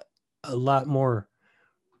a lot more.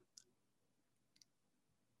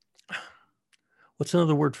 What's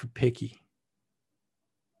another word for picky?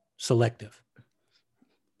 Selective.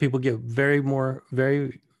 People get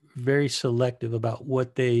very selective about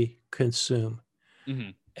what they consume,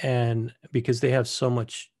 Mm-hmm. and because they have so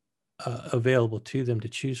much available to them to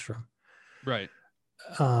choose from. Right.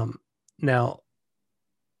 Um, Now,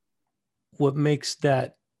 what makes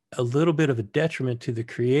that a little bit of a detriment to the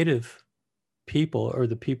creative people, or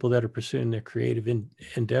the people that are pursuing their creative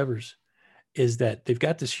endeavors, is that they've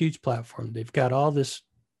got this huge platform, they've got all this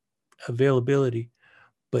availability,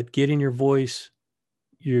 but getting your voice,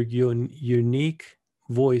 your unique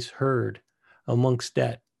voice heard amongst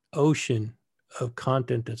that ocean of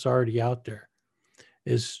content that's already out there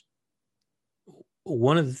is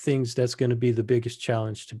one of the things that's going to be the biggest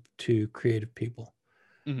challenge to creative people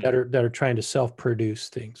Mm-hmm. that are trying to self-produce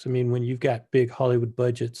things. I mean, when you've got big Hollywood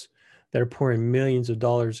budgets that are pouring millions of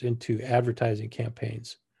dollars into advertising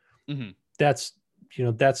campaigns, Mm-hmm. that's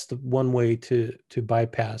that's the one way to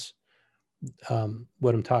bypass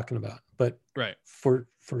what I'm talking about. But Right. for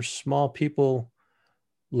small people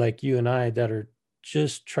like you and I that are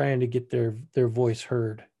just trying to get their voice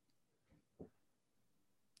heard,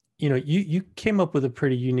 you came up with a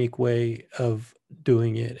pretty unique way of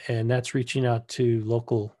doing it, and that's reaching out to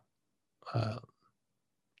uh,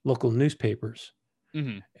 local newspapers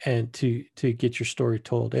Mm-hmm. and to get your story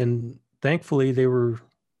told. And thankfully, they were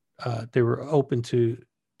open to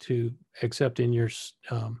accepting your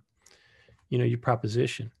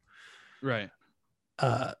proposition. Right.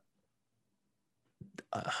 Uh,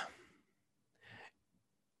 uh,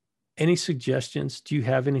 any suggestions? Do you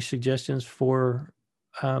have any suggestions for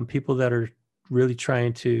people that are really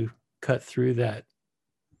trying to cut through that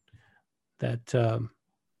that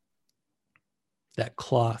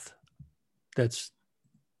cloth that's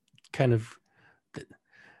kind of,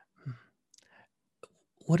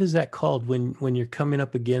 what is that called when you're coming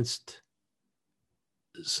up against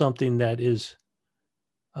something that is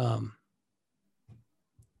um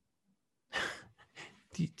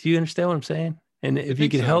do you understand what I'm saying? And I if you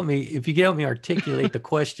think could so. if you could help me articulate the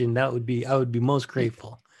question, I would be most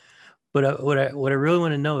grateful. But what I really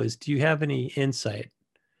want to know is, do you have any insight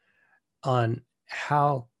on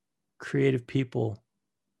how creative people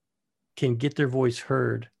can get their voice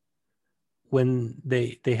heard when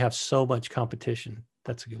they have so much competition?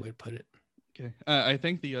 That's a good way to put it. Okay. I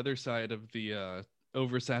think the other side of the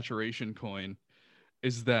oversaturation coin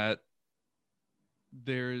is that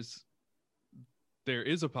there's there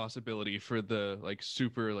is a possibility for the like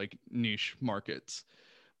super like niche markets.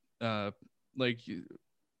 Uh, like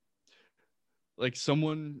like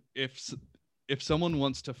someone if someone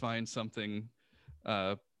wants to find something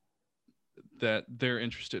uh, that they're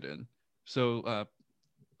interested in, so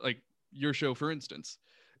like your show for instance,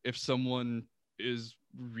 if someone is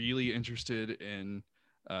really interested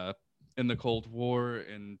uh, in the Cold War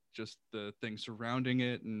and just the things surrounding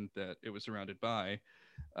it and that it was surrounded by,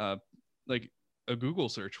 uh, like a Google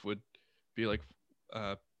search would be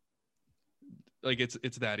uh, like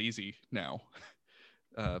it's that easy now.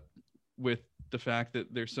 uh, with the fact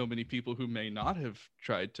that there's so many people who may not have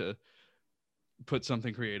tried to put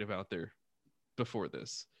something creative out there before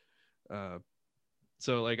this. Uh,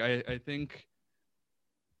 so like I think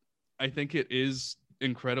it is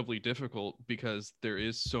incredibly difficult because there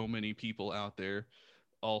is so many people out there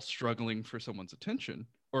all struggling for someone's attention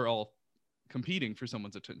or all competing for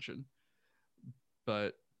someone's attention.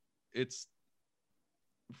 But it's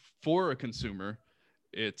for a consumer,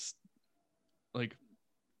 it's like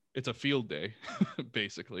it's a field day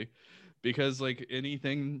basically because like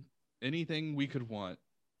anything we could want,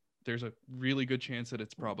 there's a really good chance that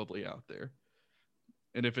it's probably out there.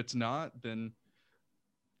 And if it's not, then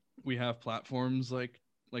we have platforms like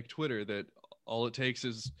Twitter that all it takes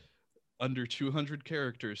is under 200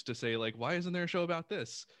 characters to say like why isn't there a show about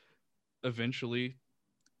this. Eventually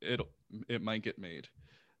it it might get made.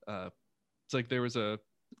 It's like there was a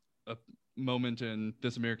moment in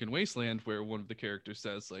This American Wasteland where one of the characters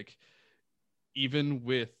says like even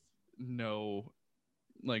with no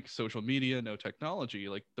like social media, no technology,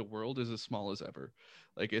 like the world is as small as ever.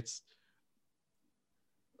 Like it's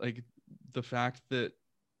like the fact that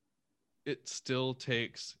it still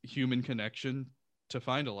takes human connection to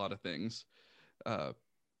find a lot of things. Uh,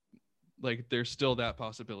 like there's still that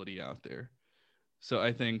possibility out there. So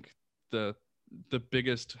I think the the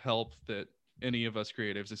biggest help that any of us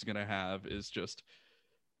creatives is going to have is just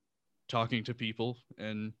talking to people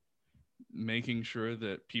and making sure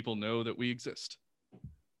that people know that we exist.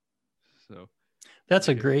 So That's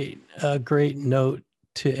like a great note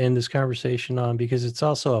to end this conversation on, because it's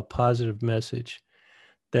also a positive message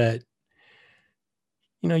that,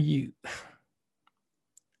 you know, you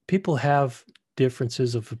people have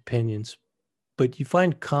differences of opinions, but you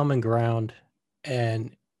find common ground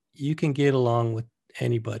and you can get along with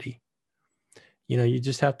anybody. You know, you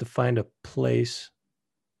just have to find a place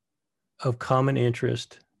of common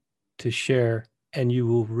interest to share, and you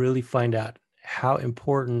will really find out how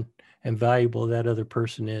important and valuable that other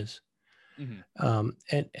person is.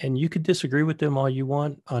 mm-hmm. And you could disagree with them all you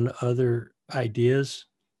want on other ideas,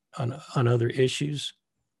 on other issues,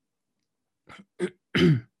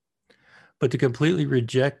 but to completely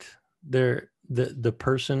reject the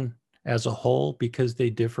person as a whole because they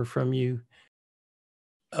differ from you,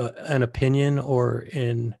 an opinion, or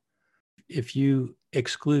in if you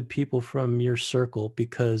exclude people from your circle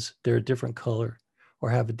because they're a different color or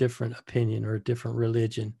have a different opinion or a different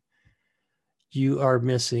religion, you are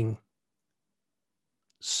missing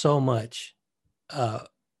so much. uh,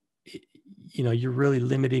 you know, you're really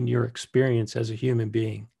limiting your experience as a human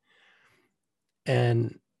being.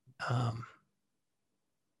 And um,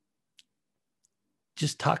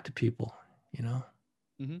 just talk to people, you know.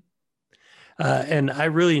 Mm-hmm. And I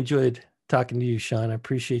really enjoyed talking to you, Sean. I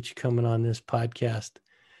appreciate you coming on this podcast.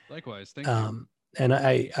 Likewise, thank you. And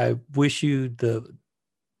I wish you the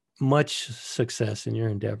much success in your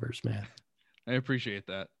endeavors, man. I appreciate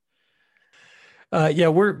that. Yeah,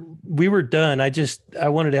 we were done. I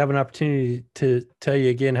wanted to have an opportunity to tell you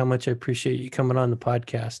again how much I appreciate you coming on the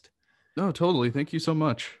podcast. No, totally. Thank you so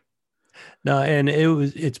much. No, and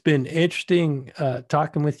it's been interesting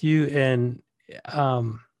talking with you. And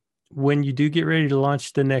um, when you do get ready to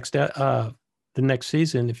launch the next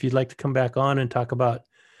season, if you'd like to come back on and talk about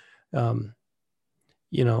um,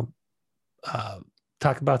 you know, uh,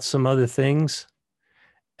 talk about some other things,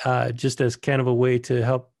 just as kind of a way to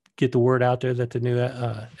help get the word out there that the new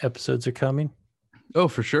episodes are coming. Oh,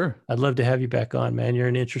 for sure. I'd love to have you back on, man. You're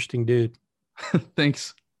an interesting dude.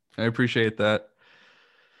 Thanks. I appreciate that.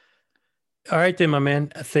 All right, then, my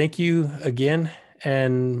man. Thank you again,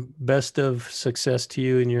 and best of success to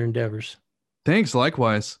you in your endeavors. Thanks.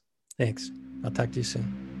 Likewise. Thanks. I'll talk to you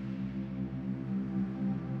soon.